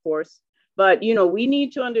sinners, of course. But, we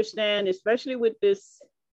need to understand, especially with this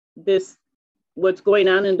what's going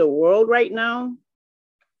on in the world right now.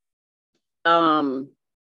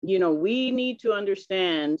 We need to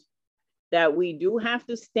understand that we do have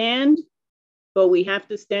to stand, but we have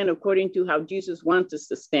to stand according to how Jesus wants us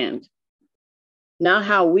to stand, not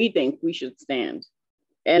how we think we should stand.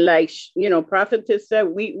 And like, Prophetess said,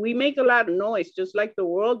 we make a lot of noise, just like the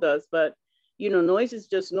world does, but, noise is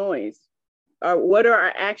just noise. What are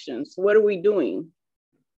our actions? What are we doing?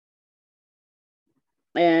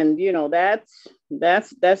 And,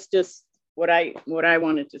 that's just what I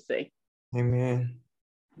wanted to say. Amen.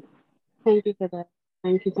 Thank you for that.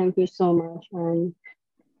 Thank you so much. And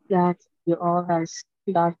that you all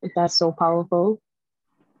that's so powerful.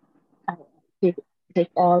 I take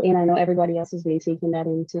all in. I know everybody else has been taking that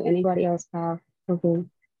into. Anybody else have? Okay.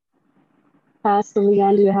 Pastor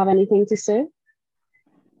Leon, do you have anything to say?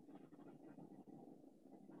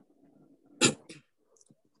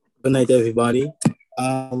 Good night, everybody.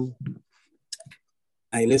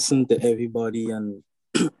 I listen to everybody, and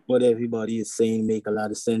what everybody is saying make a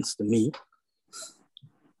lot of sense to me.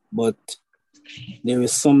 But there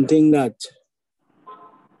is something that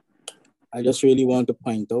I just really want to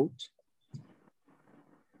point out,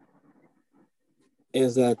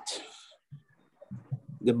 is that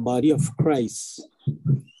the body of Christ,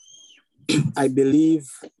 I believe,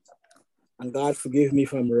 and God forgive me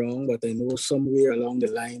if I'm wrong, but I know somewhere along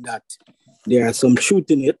the line that there are some truth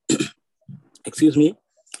in it. Excuse me.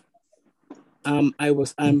 I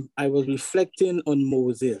was reflecting on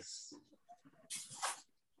Moses.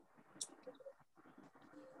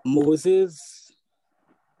 Moses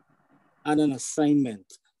had an assignment,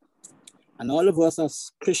 and all of us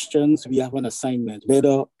as Christians, we have an assignment,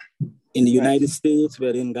 whether in the United States,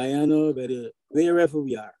 whether in Guyana, wherever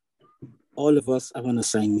we are, all of us have an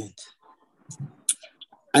assignment.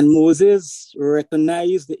 And Moses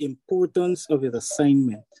recognized the importance of his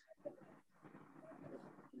assignment.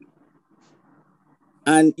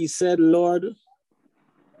 And he said, Lord,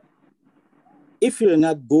 if you're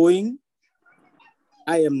not going,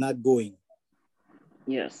 I am not going.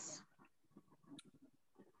 Yes.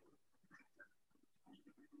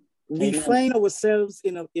 We find ourselves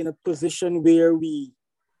in a position where we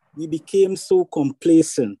became so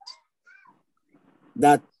complacent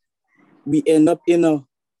that we end up in a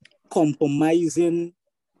compromising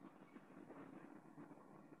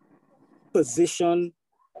position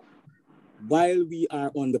while we are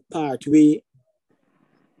on the pathway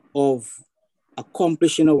of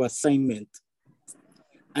accomplishing our assignment.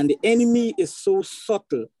 And the enemy is so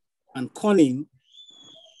subtle and cunning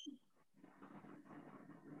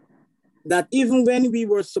that even when we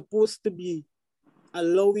were supposed to be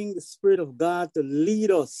allowing the Spirit of God to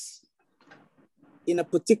lead us in a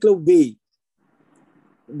particular way,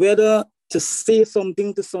 whether to say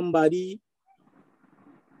something to somebody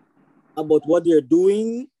about what they're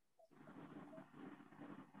doing,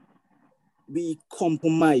 we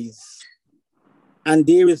compromise. And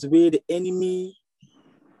there is where the enemy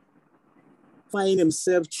find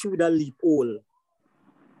himself through that loophole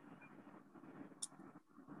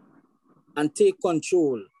and take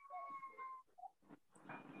control.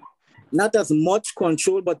 Not as much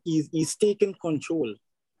control, but he's taking control.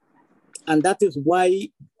 And that is why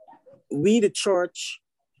we, the church,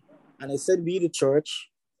 and I said we, the church,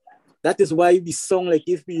 that is why we sound like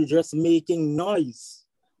if we're just making noise.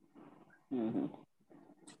 Mm-hmm.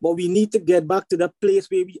 But we need to get back to that place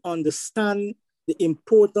where we understand the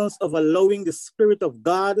importance of allowing the Spirit of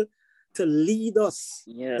God to lead us.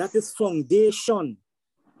 Yes. That is foundation.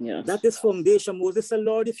 Yes. That is foundation. Moses said,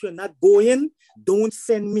 Lord, if you're not going, don't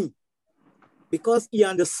send me. Because he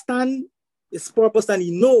understands his purpose and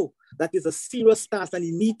he knows that it's a serious task and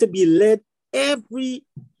he needs to be led every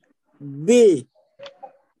day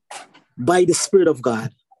by the Spirit of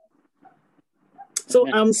God.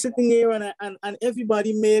 So I'm sitting here and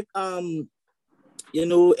everybody make, you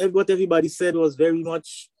know, what everybody said was very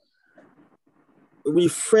much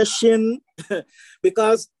refreshing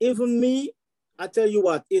because even me, I tell you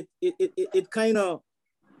what, it kind of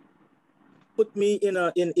put me in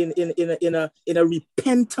a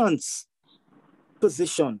repentance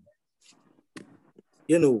position,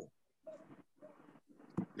 you know,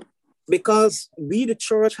 because we, the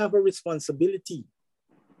church, have a responsibility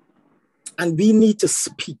and we need to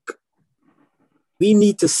speak. We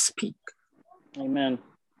need to speak. Amen.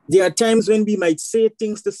 There are times when we might say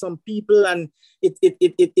things to some people and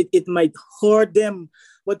it might hurt them.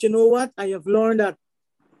 But you know what? I have learned that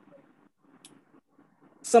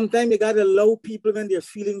sometimes you got to allow people when they're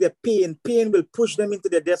feeling their pain. Pain will push them into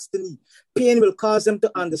their destiny. Pain will cause them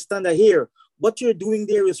to understand that here, what you're doing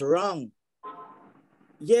there is wrong.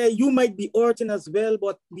 Yeah, you might be hurting as well,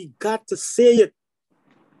 but we got to say it.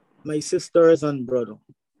 My sisters and brother,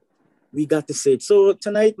 we got to say it. So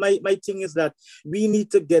tonight, my thing is that we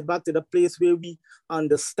need to get back to the place where we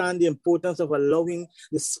understand the importance of allowing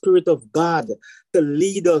the Spirit of God to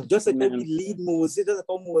lead us. Just like how we lead Moses, just like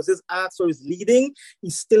how Moses asked for his leading,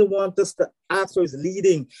 he still wants us to ask for his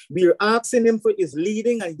leading. We are asking him for his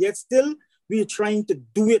leading, and yet still we are trying to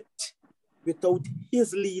do it without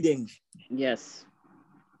his leading. Yes.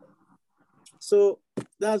 So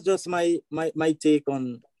that's just my take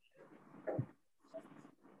on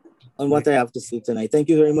what I have to say tonight. Thank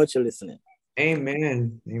you very much for listening.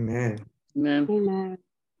 Amen. Amen. Amen. Amen.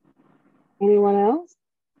 Anyone else?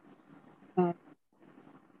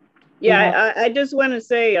 I just want to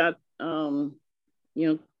say, you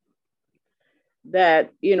know,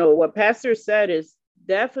 that, you know, what Pastor said is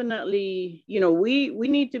definitely, you know, we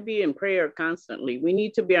need to be in prayer constantly. We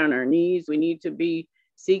need to be on our knees. We need to be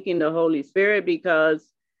seeking the Holy Spirit because,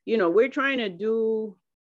 you know, we're trying to do,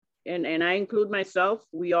 and I include myself,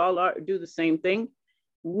 we all do the same thing.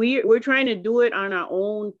 We're trying to do it on our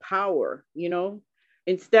own power, you know,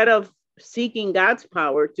 instead of seeking God's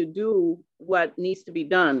power to do what needs to be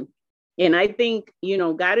done. And I think, you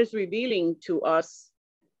know, God is revealing to us,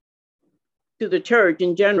 to the church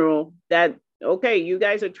in general, that, okay, you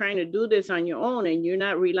guys are trying to do this on your own and you're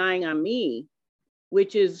not relying on me,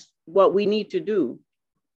 which is what we need to do.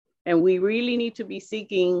 And we really need to be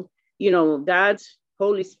seeking, you know, God's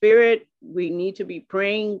Holy Spirit. We need to be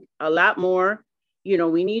praying a lot more. You know,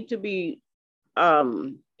 we need to be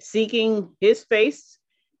seeking his face,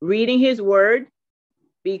 reading his word,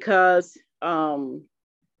 because,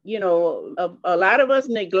 you know, a lot of us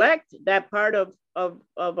neglect that part of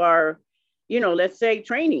our, you know, let's say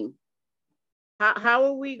training. How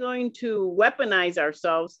are we going to weaponize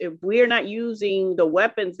ourselves if we're not using the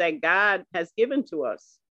weapons that God has given to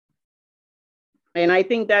us? And I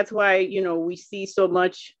think that's why, you know, we see so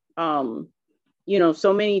much, you know,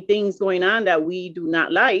 so many things going on that we do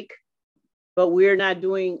not like, but we're not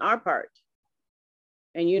doing our part.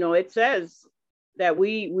 And, you know, it says that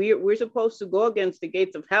we're supposed to go against the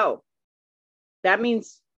gates of hell. That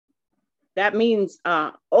means offense.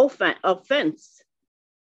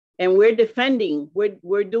 And we're defending,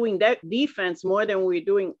 we're doing that defense more than we're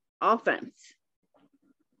doing offense.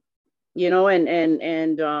 You know,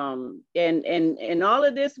 and all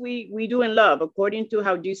of this we do in love, according to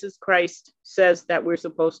how Jesus Christ says that we're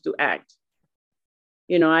supposed to act.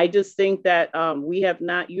 You know, I just think that we have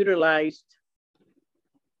not utilized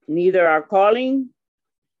neither our calling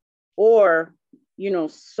or, you know,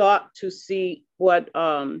 sought to see what,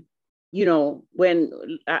 you know,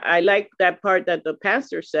 when I like that part that the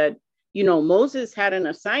pastor said, you know, Moses had an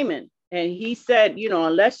assignment and he said, you know,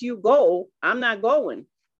 unless you go, I'm not going.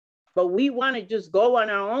 But we want to just go on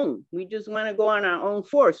our own. We just want to go on our own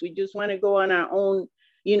force. We just want to go on our own,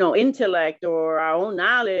 you know, intellect or our own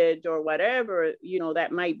knowledge or whatever, you know,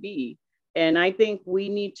 that might be. And I think we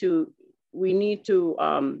need to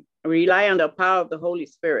rely on the power of the Holy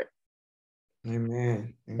Spirit.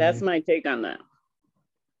 Amen. That's my take on that.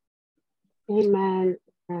 Amen.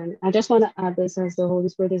 And I just want to add this as the Holy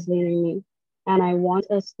Spirit is leading me. And I want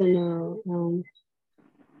us to know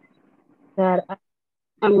that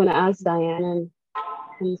I'm going to ask Diane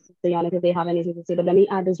and Sister Yana if they have anything to say, but let me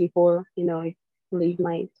add this before, I leave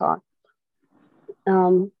my talk.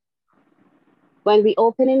 When we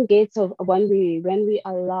opening gates of when we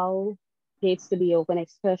allow gates to be open,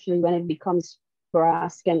 especially when it becomes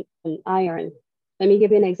brass and iron. Let me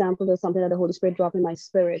give you an example of something that the Holy Spirit dropped in my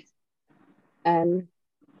spirit. And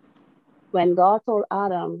when God told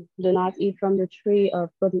Adam, do not eat from the tree of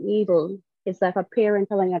good and evil, it's like a parent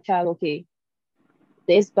telling a child, okay,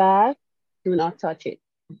 this bag, do not touch it.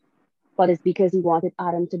 But it's because he wanted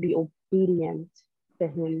Adam to be obedient to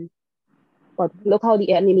him. But look how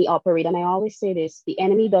the enemy operates. And I always say this, the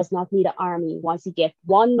enemy does not need an army. Once he gets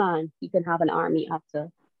one man, he can have an army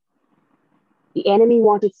after. The enemy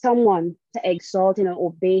wanted someone to exalt him and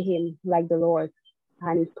obey him like the Lord.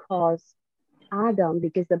 And it caused Adam,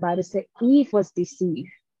 because the Bible said Eve was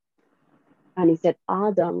deceived. And he said,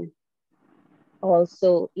 Adam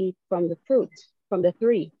also eat from the fruit, from the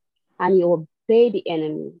tree. And he obeyed the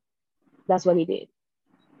enemy. That's what he did.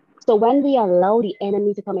 So when we allow the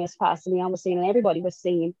enemy to come, as Pastor Leon was saying, and everybody was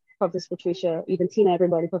saying, Professor Patricia, even Tina,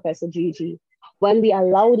 everybody, Professor Gigi, when we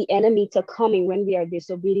allow the enemy to come in when we are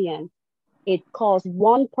disobedient, it caused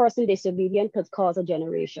one person disobedient could cause a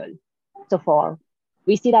generation to fall.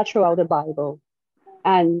 We see that throughout the Bible.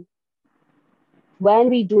 And when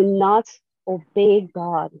we do not obey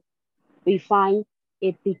God, we find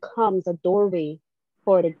it becomes a doorway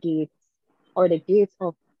for the gates, or the gates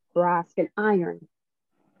of brass and iron.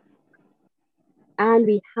 And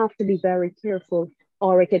we have to be very careful,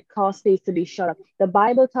 or it could cause things to be shut up. The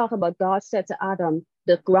Bible talks about God said to Adam,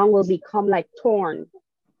 the ground will become like thorn.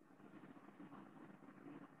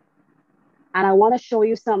 And I want to show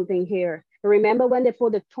you something here. Remember when they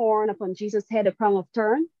put the thorn upon Jesus' head, the crown of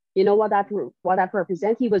thorn? You know what that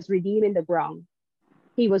represents? He was redeeming the ground.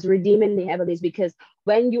 He was redeeming the heavens, because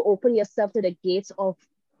when you open yourself to the gates of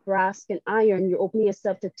brass and iron, you open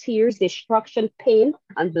yourself to tears, destruction, pain,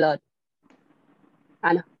 and blood,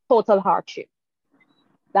 and total hardship.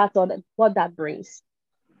 That's what that brings.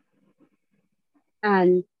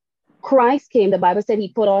 And Christ came, the Bible said he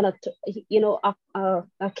put on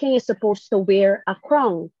a king is supposed to wear a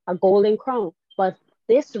crown, a golden crown. But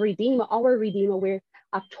this Redeemer, our Redeemer, wear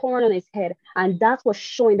a thorn on his head. And that was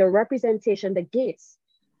showing the representation, the gates,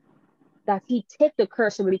 that he take the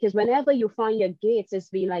curse away. Because whenever you find your gates, it's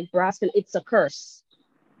being like brass, and it's a curse.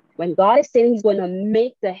 When God is saying he's going to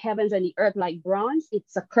make the heavens and the earth like bronze,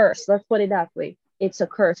 it's a curse. Let's put it that way. It's a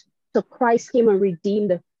curse. So Christ came and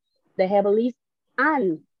redeemed the heavens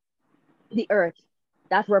and the earth.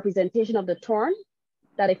 That representation of the thorn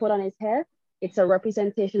that he put on his head, it's a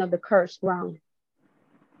representation of the cursed ground.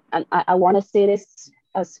 And I want to say this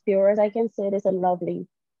as pure as I can say this and lovely.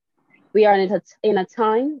 We are in a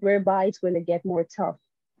time whereby it's going to get more tough.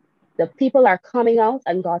 The people are coming out,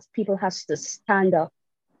 and God's people has to stand up.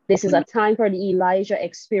 This is a time for the Elijah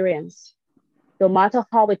experience. No matter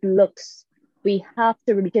how it looks, we have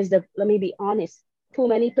to, because let me be honest, too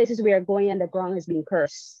many places we are going and the ground is being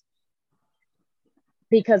cursed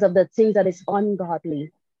because of the things that is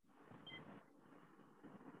ungodly.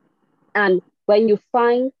 And when you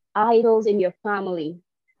find idols in your family,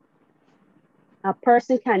 a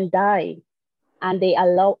person can die and they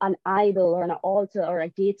allow an idol or an altar or a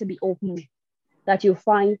gate to be opened, that you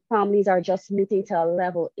find families are just meeting to a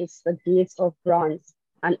level. It's the gates of bronze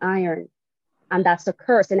and iron. And that's a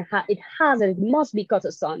curse. And it must be cut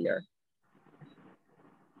asunder.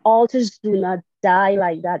 Altars do not die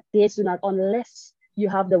like that. Gates do not, unless you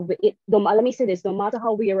have let me say this, no matter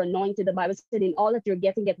how we are anointed, the Bible said in all that you're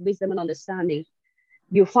getting, get wisdom and understanding.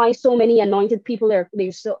 You find so many anointed people,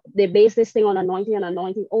 they base this thing on anointing and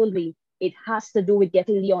anointing only. It has to do with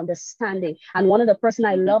getting the understanding. And one of the person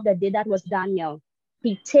I love that did that was Daniel.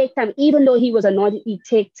 He take time, even though he was anointed, he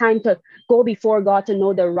take time to go before God to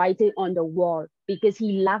know the writing on the wall, because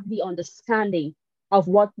he lacked the understanding of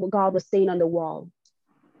what God was saying on the wall.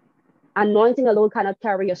 Anointing alone cannot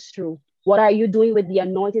carry us through. What are you doing with the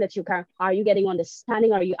anointing that you carry? Are you getting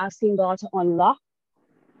understanding? Are you asking God to unlock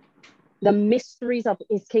the mysteries of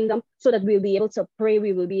his kingdom so that we'll be able to pray?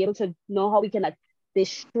 We will be able to know how we can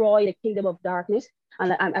destroy the kingdom of darkness.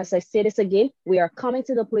 And as I say this again, we are coming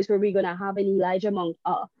to the place where we're going to have an Elijah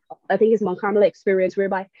I think it's Mount Carmel experience,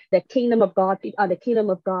 whereby the kingdom of God,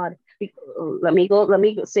 let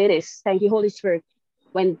me say this. Thank you, Holy Spirit.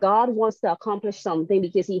 When God wants to accomplish something,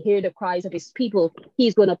 because he hears the cries of his people,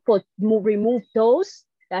 he's going to remove those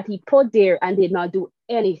that he put there and did not do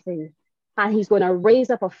anything. And he's going to raise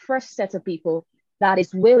up a fresh set of people that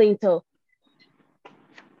is willing to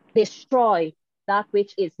destroy that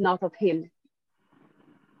which is not of him.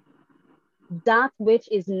 That which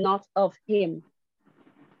is not of him.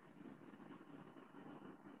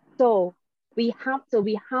 So we have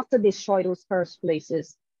to destroy those first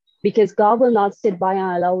places. because God will not sit by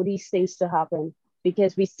and allow these things to happen,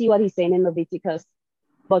 because we see what he's saying in Leviticus.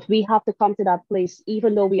 But we have to come to that place,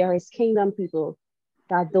 even though we are his kingdom people,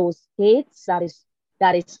 that those gates that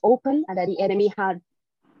is open, and that the enemy had,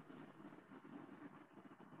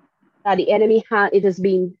 it has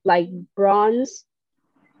been like bronze.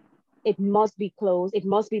 It must be closed. It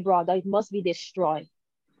must be brought down. It must be destroyed.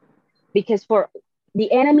 Because for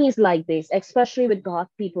the enemy is like this, especially with God's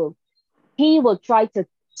people. He will try to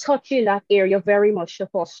touch you in that area very much to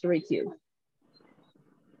frustrate you.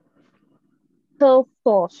 To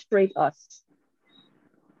frustrate us.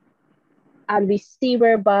 And we see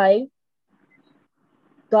whereby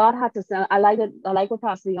God had to send, I like what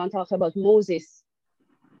Pastor Leon talked about Moses.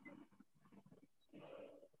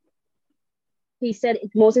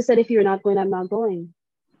 Moses said, if you're not going, I'm not going.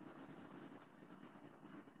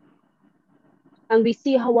 And we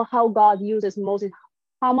see how God uses Moses.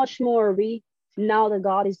 How much more are we now that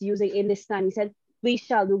God is using in this time? He said, we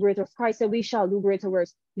shall do greater. Christ said, we shall do greater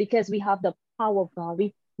works, because we have the power of God.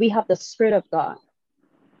 We have the Spirit of God.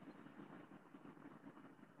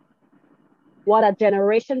 What a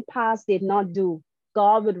generation past did not do,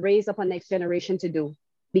 God would raise up a next generation to do,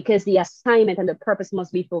 because the assignment and the purpose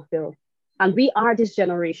must be fulfilled. And we are this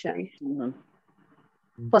generation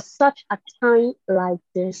for such a time like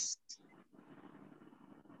this.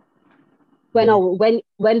 When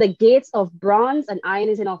the gates of bronze and iron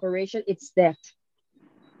is in operation, it's death.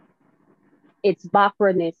 It's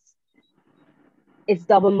backwardness. It's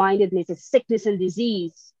double-mindedness. It's sickness and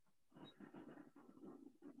disease.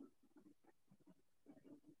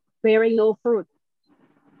 Bearing no fruit.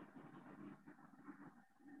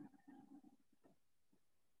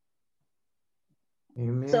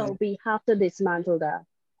 Amen. So we have to dismantle that.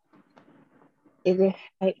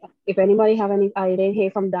 If anybody have any, I didn't hear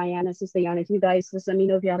from Diana, Sister Yana. If you guys just let me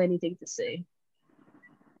know if you have anything to say.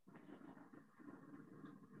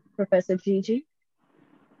 Professor Gigi,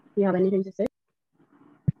 you have anything to say?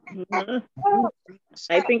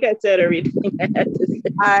 I think I said everything I had to say.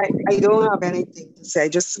 I don't have anything to say. I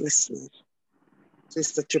just listen,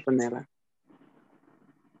 Sister Tripanella.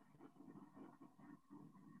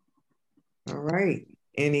 All right.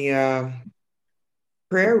 Any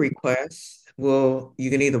prayer requests? Well,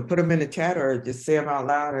 you can either put them in the chat or just say them out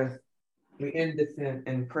loud as we end this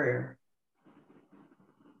in prayer.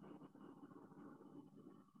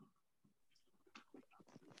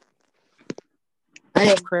 I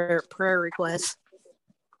have prayer requests.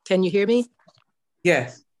 Can you hear me?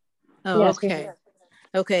 Yes. Oh, yes, okay.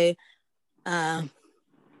 Okay.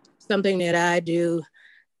 Something that I do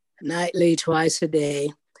nightly, twice a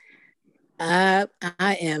day. I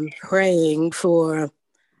am praying for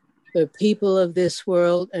the people of this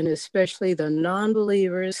world, and especially the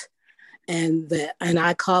non-believers, and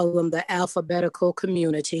I call them the alphabetical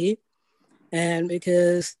community, and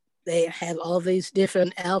because they have all these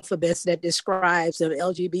different alphabets that describes them,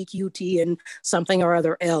 LGBTQT and something or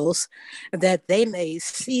other else, that they may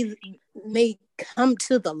come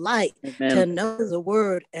to the light. Amen. To know the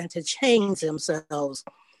word and to change themselves.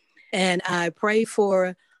 And I pray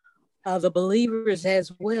for the believers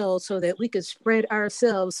as well, so that we could spread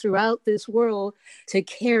ourselves throughout this world to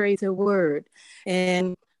carry the word.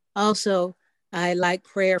 And also, I like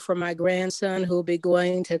prayer for my grandson who will be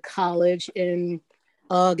going to college in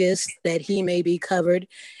August, that he may be covered.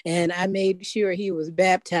 And I made sure he was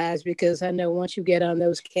baptized, because I know once you get on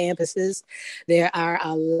those campuses, there are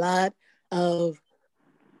a lot of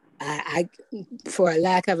for a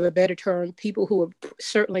lack of a better term, people who will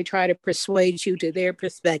certainly try to persuade you to their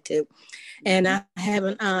perspective. And I have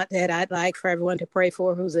an aunt that I'd like for everyone to pray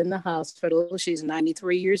for, who's in the hospital. She's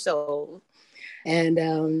 93 years old.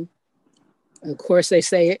 And of course, they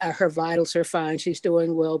say her vitals are fine. She's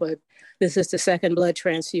doing well, but this is the second blood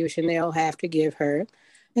transfusion they'll have to give her.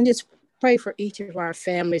 And just pray for each of our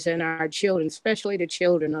families and our children, especially the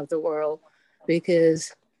children of the world,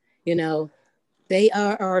 because, they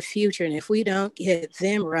are our future. And if we don't get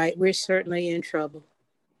them right, we're certainly in trouble.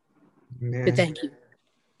 Amen. But thank you.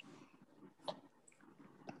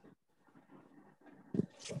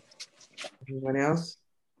 Anyone else?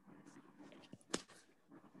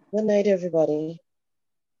 Good night, everybody.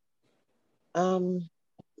 I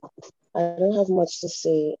don't have much to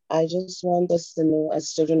say. I just want us to know,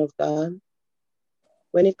 as children of God,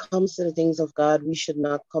 when it comes to the things of God, we should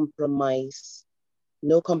not compromise.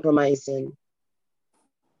 No compromising.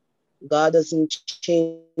 God doesn't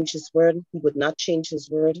change his word. He would not change his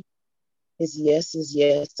word. His yes is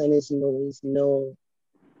yes, and his no is no.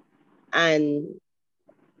 And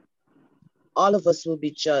all of us will be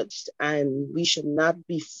judged, and we should not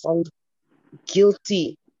be found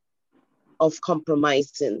guilty of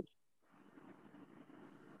compromising.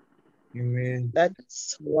 Amen.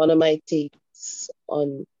 That's one of my takes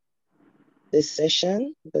on this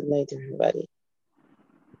session. Good night, everybody.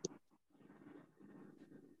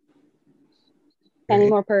 Any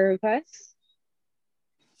more prayer requests?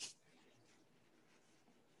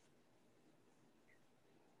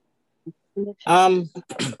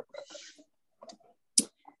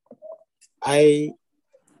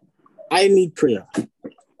 I need prayer.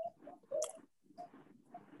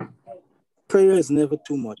 Prayer is never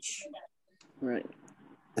too much. Right.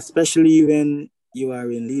 Especially when you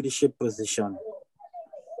are in leadership position.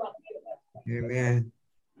 Amen.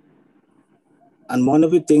 And one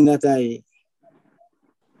of the things that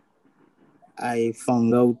I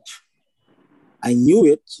found out, I knew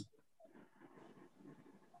it,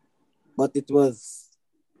 but it was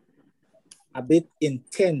a bit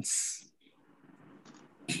intense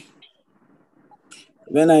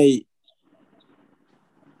when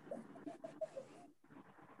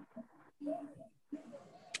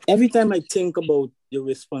every time I think about the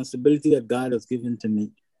responsibility that God has given to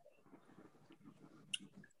me,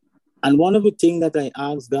 and one of the things that I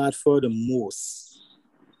ask God for the most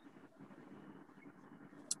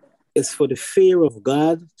is for the fear of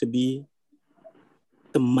God to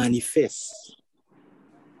manifest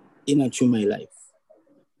in and through my life.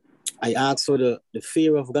 I ask for the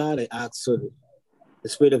fear of God. I ask for the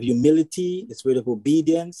spirit of humility, the spirit of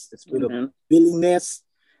obedience, the spirit of willingness,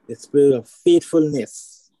 the spirit of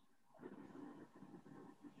faithfulness.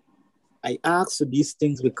 I ask for these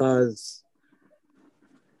things because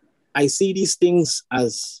I see these things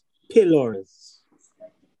as pillars.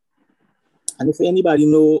 And if anybody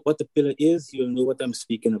know what a pillar is, you'll know what I'm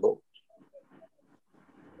speaking about.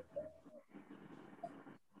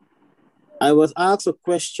 I was asked a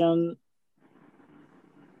question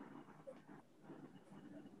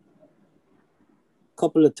a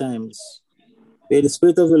couple of times where the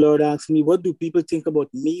Spirit of the Lord asked me, what do people think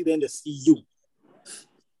about me when they see you?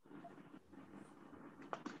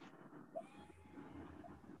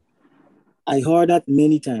 I heard that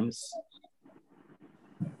many times.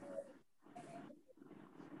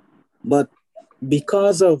 But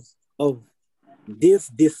because of this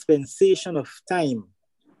dispensation of time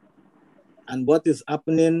and what is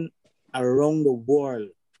happening around the world,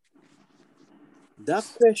 that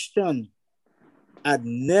question had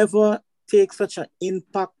never taken such an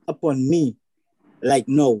impact upon me like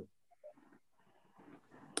now.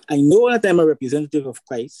 I know that I'm a representative of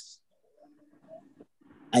Christ.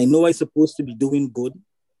 I know I'm supposed to be doing good.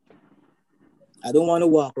 I don't want to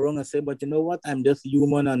walk around and say, but you know what? I'm just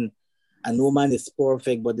human and no man is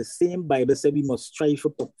perfect. But the same Bible says we must strive for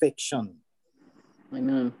perfection.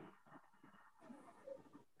 Amen.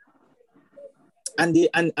 And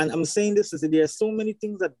I'm saying this is there are so many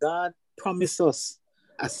things that God promised us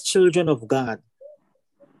as children of God.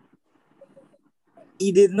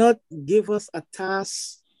 He did not give us a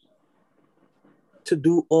task to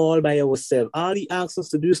do all by ourselves. All he asks us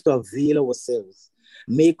to do is to avail ourselves,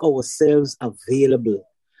 make ourselves available,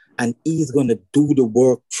 and he's going to do the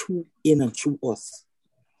work in and through us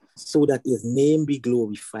so that his name be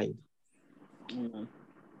glorified. Mm-hmm.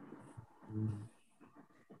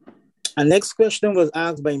 And next question was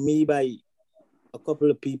asked by me by a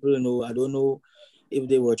couple of people. I don't know if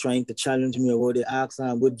they were trying to challenge me or what. They asked,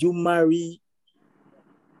 would you marry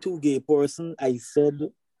two gay person? I said,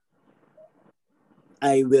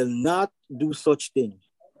 I will not do such thing.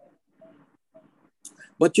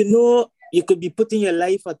 But you could be putting your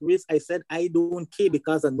life at risk. I said, I don't care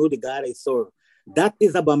because I know the God I serve. That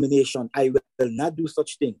is abomination. I will not do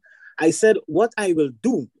such thing. I said, what I will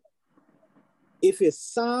do, if it's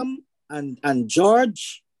Sam and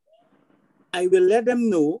George, I will let them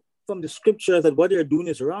know from the scriptures that what they're doing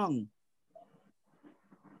is wrong.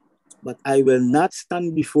 But I will not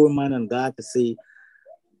stand before man and God to say,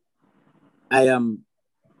 I am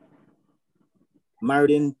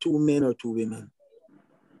marrying two men or two women.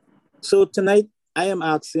 So tonight, I am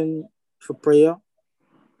asking for prayer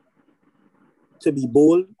to be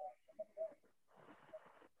bold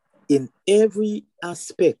in every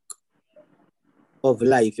aspect of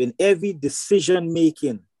life, in every decision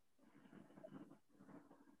making,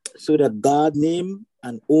 so that God's name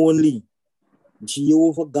and only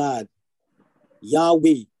Jehovah God,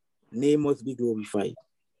 Yahweh, name must be glorified.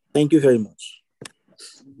 Thank you very much.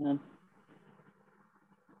 Amen.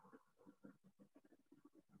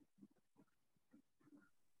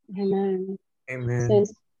 Amen. Amen.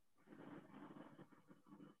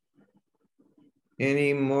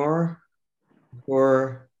 Any more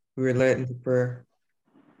before we were led into prayer?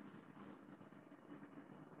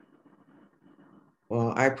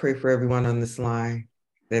 Well, I pray for everyone on this line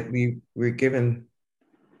that we're given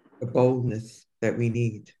the boldness that we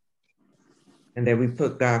need, and that we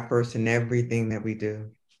put God first in everything that we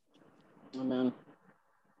do. Amen.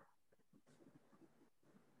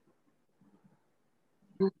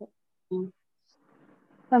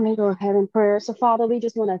 Let me go ahead in prayer. So, Father, we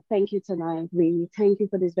just want to thank you tonight. We thank you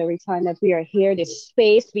for this very time that we are here, this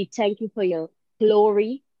space. We thank you for your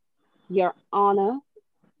glory, your honor.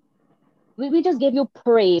 We just give you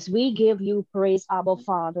praise. We give you praise, Abba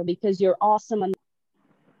Father, because you're awesome. And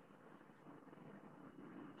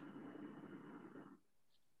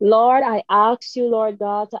Lord, I ask you, Lord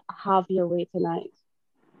God, to have your way tonight.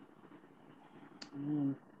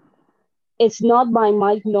 Amen. It's not by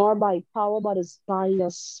might nor by power, but it's by your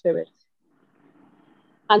spirit.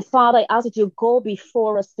 And Father, I ask that you go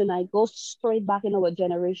before us tonight. Go straight back in our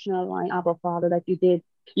generational line, Abba Father, that you did.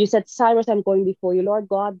 You said, Cyrus, I'm going before you. Lord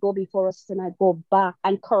God, go before us tonight. Go back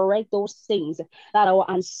and correct those things that our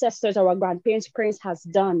ancestors, our grandparents, parents has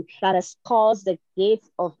done that has caused the gates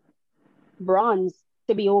of bronze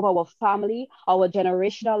to be over our family, our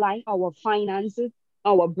generational line, our finances,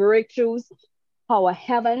 our breakthroughs, our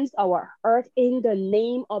heavens, our earth, in the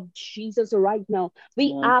name of Jesus right now.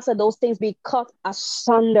 We ask that those things be cut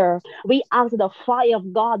asunder. We ask that the fire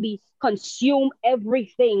of God be consume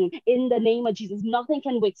everything in the name of Jesus. Nothing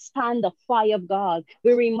can withstand the fire of God.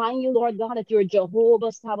 We remind you, Lord God, that you're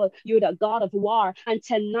Jehovah Sabbath, you're the God of war. And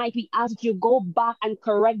tonight we ask that you go back and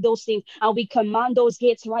correct those things. And we command those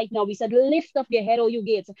gates right now. We said, lift up your head, O you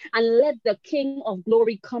gates, and let the King of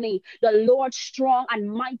glory come in, the Lord strong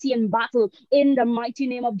and mighty in battle, in the mighty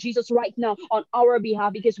name of Jesus right now on our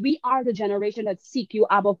behalf, because we are the generation that seek you,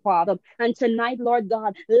 Abba Father. And tonight, Lord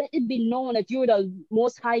God, let it be known that you're the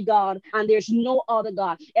most high God and there's no other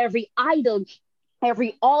God. Every idol,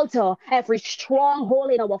 every altar, every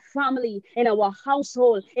stronghold in our family, in our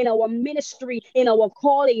household, in our ministry, in our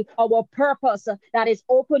calling, our purpose that is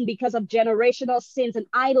open because of generational sins and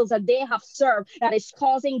idols that they have served, that is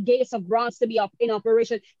causing gates of bronze to be up in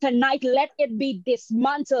operation. Tonight, let it be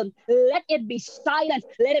dismantled. Let it be silenced.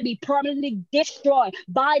 Let it be permanently destroyed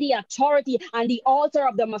by the authority and the altar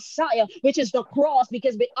of the Messiah, which is the cross,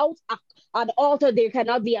 because without an altar, there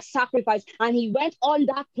cannot be a sacrifice. And he went on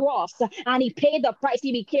that cross and he paid the price.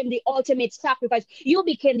 He became the ultimate sacrifice. You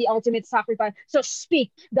became the ultimate sacrifice. So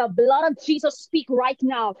speak. The blood of Jesus, speak right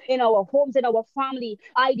now in our homes, in our family.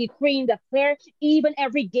 I decree and declare, even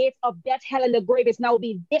every gate of death, hell, and the grave is now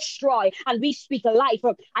being destroyed. And we speak life.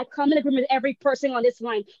 I come in agreement with every person on this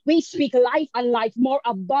line. We speak life and life more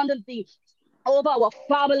abundantly over our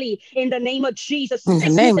family in the name of Jesus. In the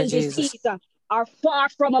name of Sickness and Jesus. disease are far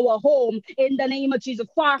from our home in the name of Jesus,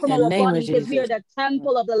 far from In the our name body, of because we are Jesus. the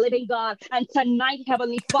temple of the living God. And tonight,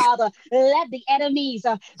 Heavenly Father, let the enemies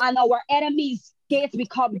and our enemies' gates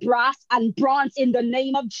become brass and bronze in the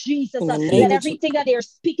name of Jesus. In the Let name of everything that they're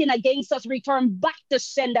speaking against us return back to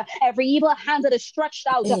sender. Every evil hand that is stretched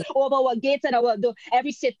out Jesus. over our gates and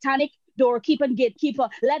every satanic doorkeeper and gatekeeper,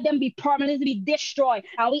 let them be permanently destroyed.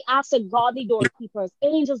 And we ask the godly doorkeepers,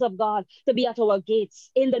 angels of God, to be at our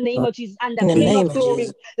gates in the name of Jesus. And the In the King name of of glory,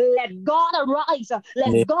 Jesus. let God arise.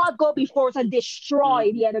 Let God go before us and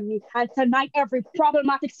destroy the enemy. And tonight, every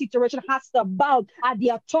problematic situation has to bow at the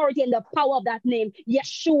authority and the power of that name,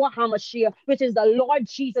 Yeshua HaMashiach, which is the Lord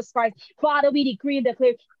Jesus Christ. Father, we decree and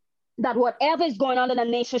declare that whatever is going on in the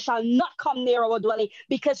nation shall not come near our dwelling,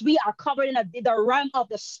 because we are covered in the realm of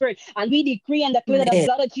the Spirit. And we decree and declare that the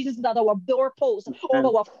blood of Jesus is at our doorpost,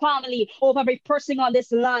 over our family, over every person on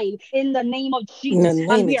this line, in the name of Jesus.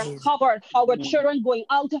 And we are covered. Our children going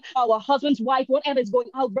out, our husband's wife, whatever is going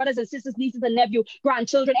out, brothers and sisters, nieces and nephews,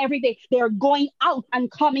 grandchildren, every day, they are going out and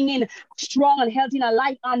coming in strong and healthy and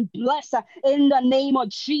alive and blessed in the name of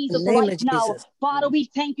Jesus right now. Father, we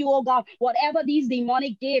thank you, oh God, whatever these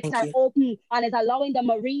demonic gates are open and is allowing the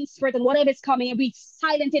marine spirit and whatever is coming in, we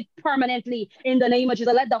silence it permanently in the name of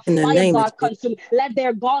Jesus. Let the fire of God consume. Let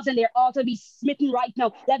their gods and their altar be smitten right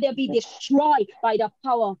now. Let them be destroyed by the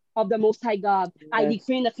power of the Most High God. I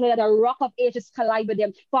decree and declare the rock of ages collide with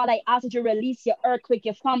them. Father, I ask that you release your earthquake,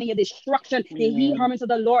 your famine, your destruction, the heat hermits of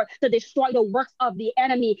the Lord, to destroy the works of the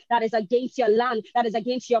enemy that is against your land, that is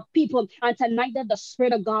against your people. And tonight, that the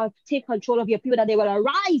Spirit of God take control of your people, that they will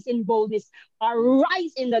arise in boldness,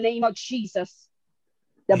 arise in the name of Jesus.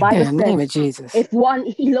 The Bible says, if one,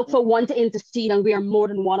 he looked for one to intercede, and we are more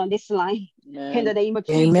than one on this line. In the name of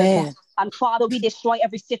Jesus. And Father, we destroy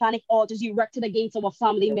every satanic altars erected against our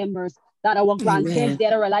family members. that our grandparents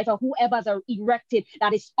dead or alive, or whoever's erected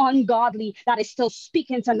that is ungodly, that is still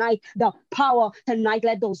speaking tonight, the power tonight,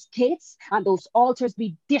 let those gates and those altars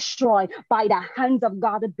be destroyed by the hands of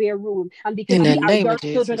God that bear rule. And because we are your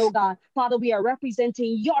children, oh God, Father, we are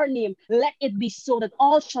representing your name. Let it be so that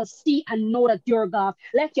all shall see and know that you're God.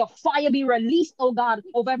 Let your fire be released, oh God,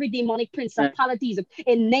 of every demonic principalities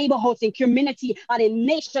in neighborhoods, in community, and in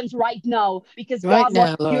nations right now. Because God,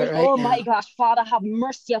 my gosh, Father, have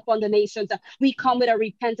mercy upon the nations. We come with a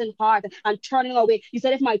repentant heart and turning away. You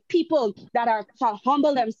said, if my people that shall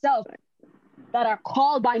humble themselves, that are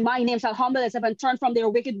called by my name, shall humble themselves and turn from their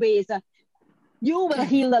wicked ways, you will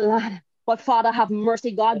heal the land. But Father, have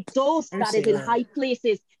mercy, God. Those that is in high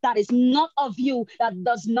places, that is not of you, that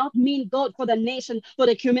does not mean good for the nation, for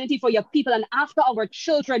the community, for your people, and after our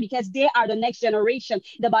children, because they are the next generation.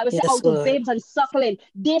 The Bible says, out of babes and suckling,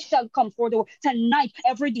 they shall come forth. Tonight,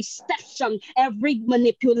 every deception, every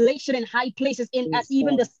manipulation in high places,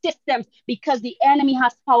 even the systems, because the enemy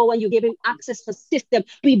has power when you give him access to system.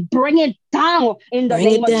 We bring it down in the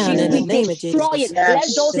name of Jesus. We destroy it. Let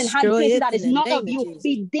those in high places that is not of you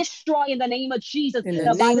be destroyed in the name of Jesus.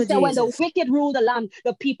 The Bible says, when the wicked rule the land,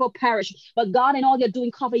 the people perish. But God, in all you're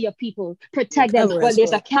doing, cover your people, protect them. When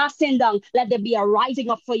there's a casting down, let there be a rising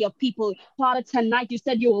up for your people. Father, tonight you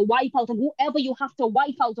said you will wipe out whoever you have to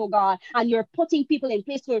wipe out, oh God, and you're putting people in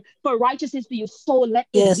place for righteousness for you. So let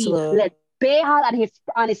it be. Let Baal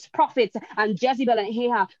and his prophets and Jezebel and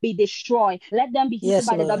Ahab be destroyed. Let them be hit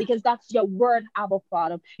by the God, because that's your word, Abba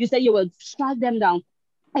Father. You say you will strike them down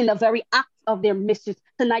in the very act of their mischief.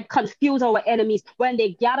 Tonight, confuse our enemies when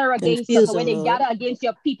they gather against us, when they gather against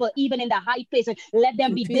your people, even in the high places. Let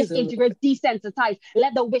them be disintegrated, desensitized.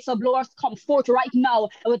 Let the whistleblowers come forth right now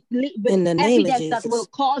with evidence that will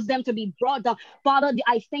cause them to be brought down. Father,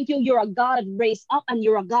 I thank you. You're a God that raise up and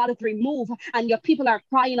you're a God that remove. And your people are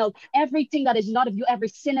crying out, everything that is not of you, every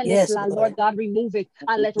sin in this land, Lord God, remove it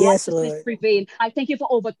and let righteousness prevail. I thank you for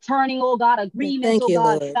overturning, oh God, agreements, oh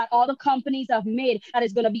God, that all the companies have made, that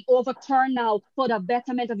is going to be overturned now for the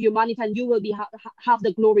betterment of humanity, and you will be have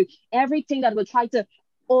the glory. Everything that will try to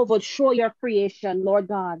overthrow your creation, Lord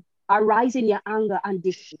God, arise in your anger and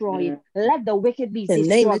destroy it. Let the wicked be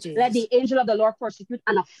destroyed. Let the angel of the Lord persecute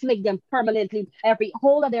and afflict them permanently. Every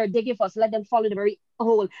hole that they're digging for us, let them fall in the very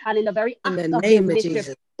hole, and in the very act of their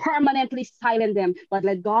mischief, permanently silence them. But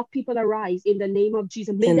let God people arise in the name of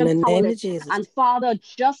Jesus. Make them powerless. And Father,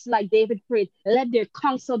 just like David prayed, let their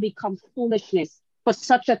counsel become foolishness for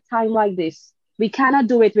such a time like this. We cannot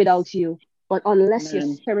do it without you, but unless your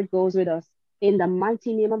spirit goes with us. In the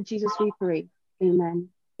mighty name of Jesus we pray. Amen.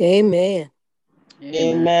 Amen.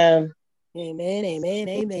 Amen. Amen. Amen.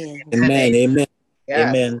 Amen. Amen. Amen.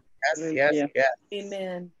 Yes. Amen. Yes.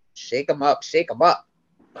 Amen. Shake them up. Shake them up.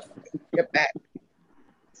 Get back.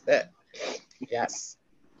 That's it. Yes.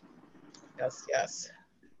 Yes.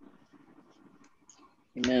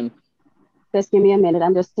 Amen. Just give me a minute.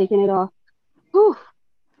 I'm just taking it off. Whew.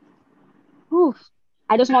 Whew.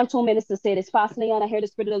 I just want 2 minutes to say this. Fastly, and I hear the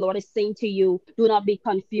Spirit of the Lord is saying to you, do not be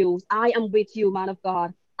confused. I am with you, man of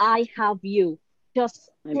God. I have you. Just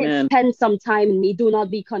spend some time in me. Do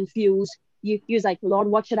not be confused. You're like, Lord,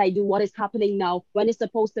 what should I do? What is happening now? When it's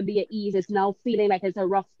supposed to be an ease, it's now feeling like it's a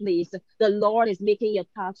rough place. The Lord is making your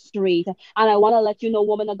path straight. And I want to let you know,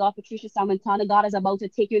 woman of God, Patricia Samantana, God is about to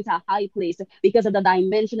take you into a high place because of the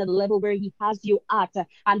dimension of the level where he has you at.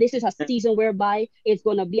 And this is a season whereby it's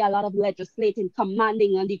going to be a lot of legislating,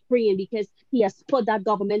 commanding, and decreeing, because he has put that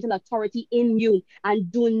governmental authority in you.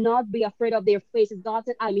 And do not be afraid of their faces. God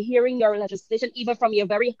said, I'm hearing your legislation even from your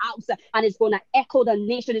very house, and it's going to echo the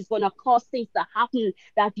nation. It's going to cause things to happen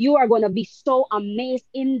that you are going to be so amazed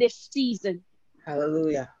in this season.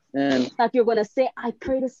 Hallelujah. That you're going to say, I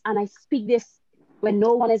pray this and I speak this when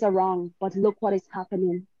no one is around, but look what is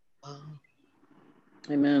happening.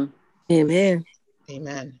 Amen. Amen.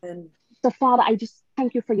 Amen. So Father, I just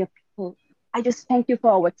thank you for your people. I just thank you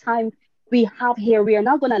for our time we have here. We are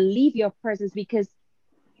not going to leave your presence, because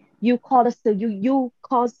you called us to, you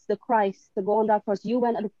caused the Christ to go on that cross. You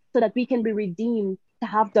went so that we can be redeemed, to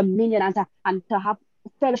have dominion and to have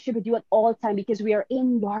fellowship with you at all time, because we are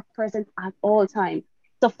in your presence at all time.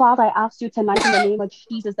 So Father, I ask you tonight in the name of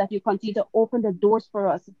Jesus that you continue to open the doors for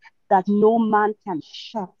us that no man can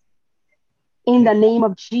shut. In the name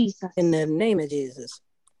of Jesus. In the name of Jesus.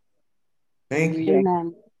 Thank you.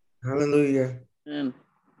 Amen. Hallelujah. Amen.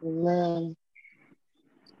 Amen.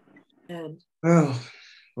 Oh,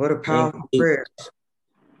 what a powerful prayer.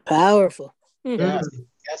 Powerful. Yes.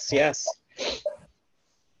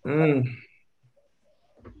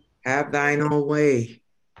 Have thine own way.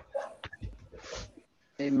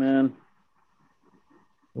 Amen.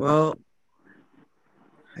 Well,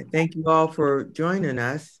 I thank you all for joining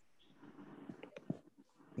us.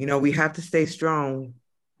 You know, we have to stay strong.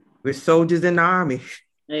 We're soldiers in the army.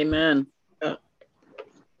 Amen. Gotta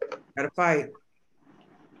fight.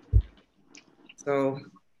 So.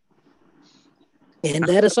 And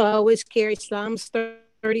let us always carry Psalms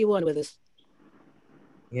 31 with us.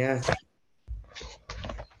 Yes.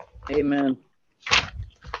 Amen.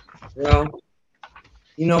 Well,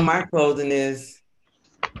 you know, my closing is,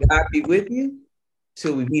 God be with you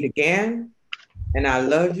till we meet again. And I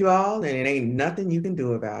love you all, and it ain't nothing you can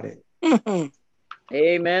do about it.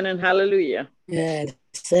 Amen and hallelujah. Yeah,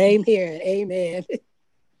 same here. Amen.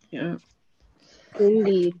 Yeah.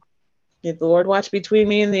 Indeed. May the Lord watch between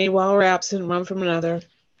me and thee while we're absent one from another. In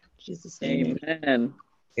Jesus' name. Amen.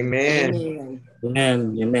 Amen.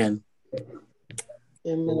 Amen. Amen.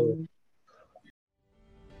 Amen.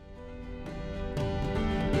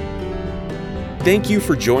 Thank you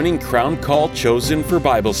for joining Crown Call Chosen for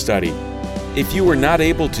Bible Study. If you were not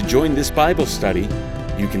able to join this Bible study,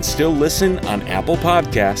 you can still listen on Apple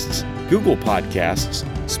Podcasts, Google Podcasts,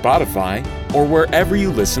 Spotify, or wherever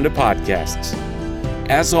you listen to podcasts.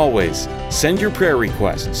 As always, send your prayer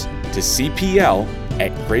requests to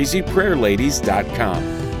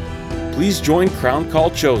cpl@crazyprayerladies.com. Please join Crown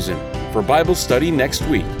Call Chosen for Bible study next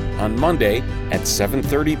week on Monday at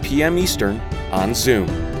 7:30 p.m. Eastern on Zoom.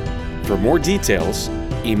 For more details,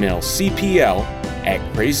 email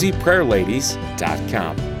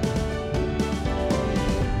cpl@crazyprayerladies.com.